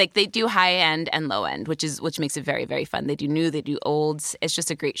do high end and low end, which makes it very, very fun. They do new, they do olds. It's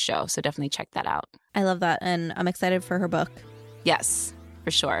just a great show. So definitely check that out. I love that, and I'm excited for her book. Yes,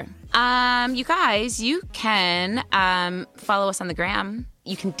 for sure. You guys, you can follow us on the gram.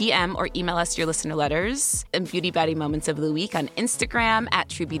 You can DM or email us your listener letters and Beauty Baddie Moments of the Week on Instagram at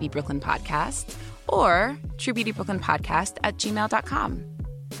True Beauty Brooklyn Podcast or truebeautybrooklynpodcast@gmail.com.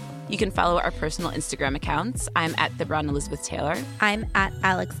 You can follow our personal Instagram accounts. I'm at the Brown Elizabeth Taylor. I'm at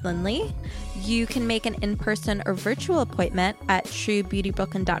Alex Lindley. You can make an in-person or virtual appointment at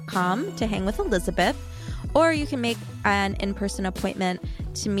truebeautybrooklyn.com to hang with Elizabeth, or you can make an in-person appointment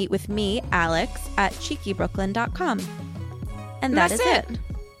to meet with me, Alex, at cheekybrooklyn.com. And that is it.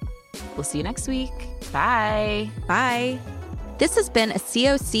 We'll see you next week. Bye. Bye. This has been a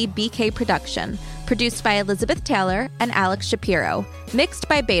COC BK production, produced by Elizabeth Taylor and Alex Shapiro, mixed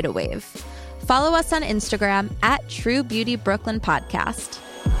by Beta Wave. Follow us on Instagram at True Beauty Brooklyn Podcast.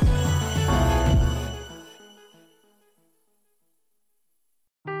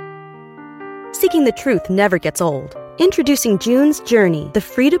 Seeking the truth never gets old. Introducing June's Journey, the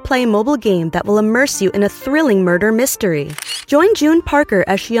free-to-play mobile game that will immerse you in a thrilling murder mystery. Join June Parker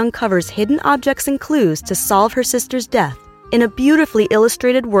as she uncovers hidden objects and clues to solve her sister's death in a beautifully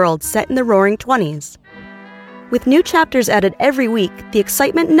illustrated world set in the Roaring '20s. With new chapters added every week, the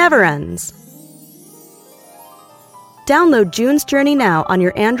excitement never ends. Download June's Journey now on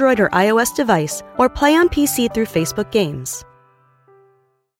your Android or iOS device, or play on PC through Facebook Games.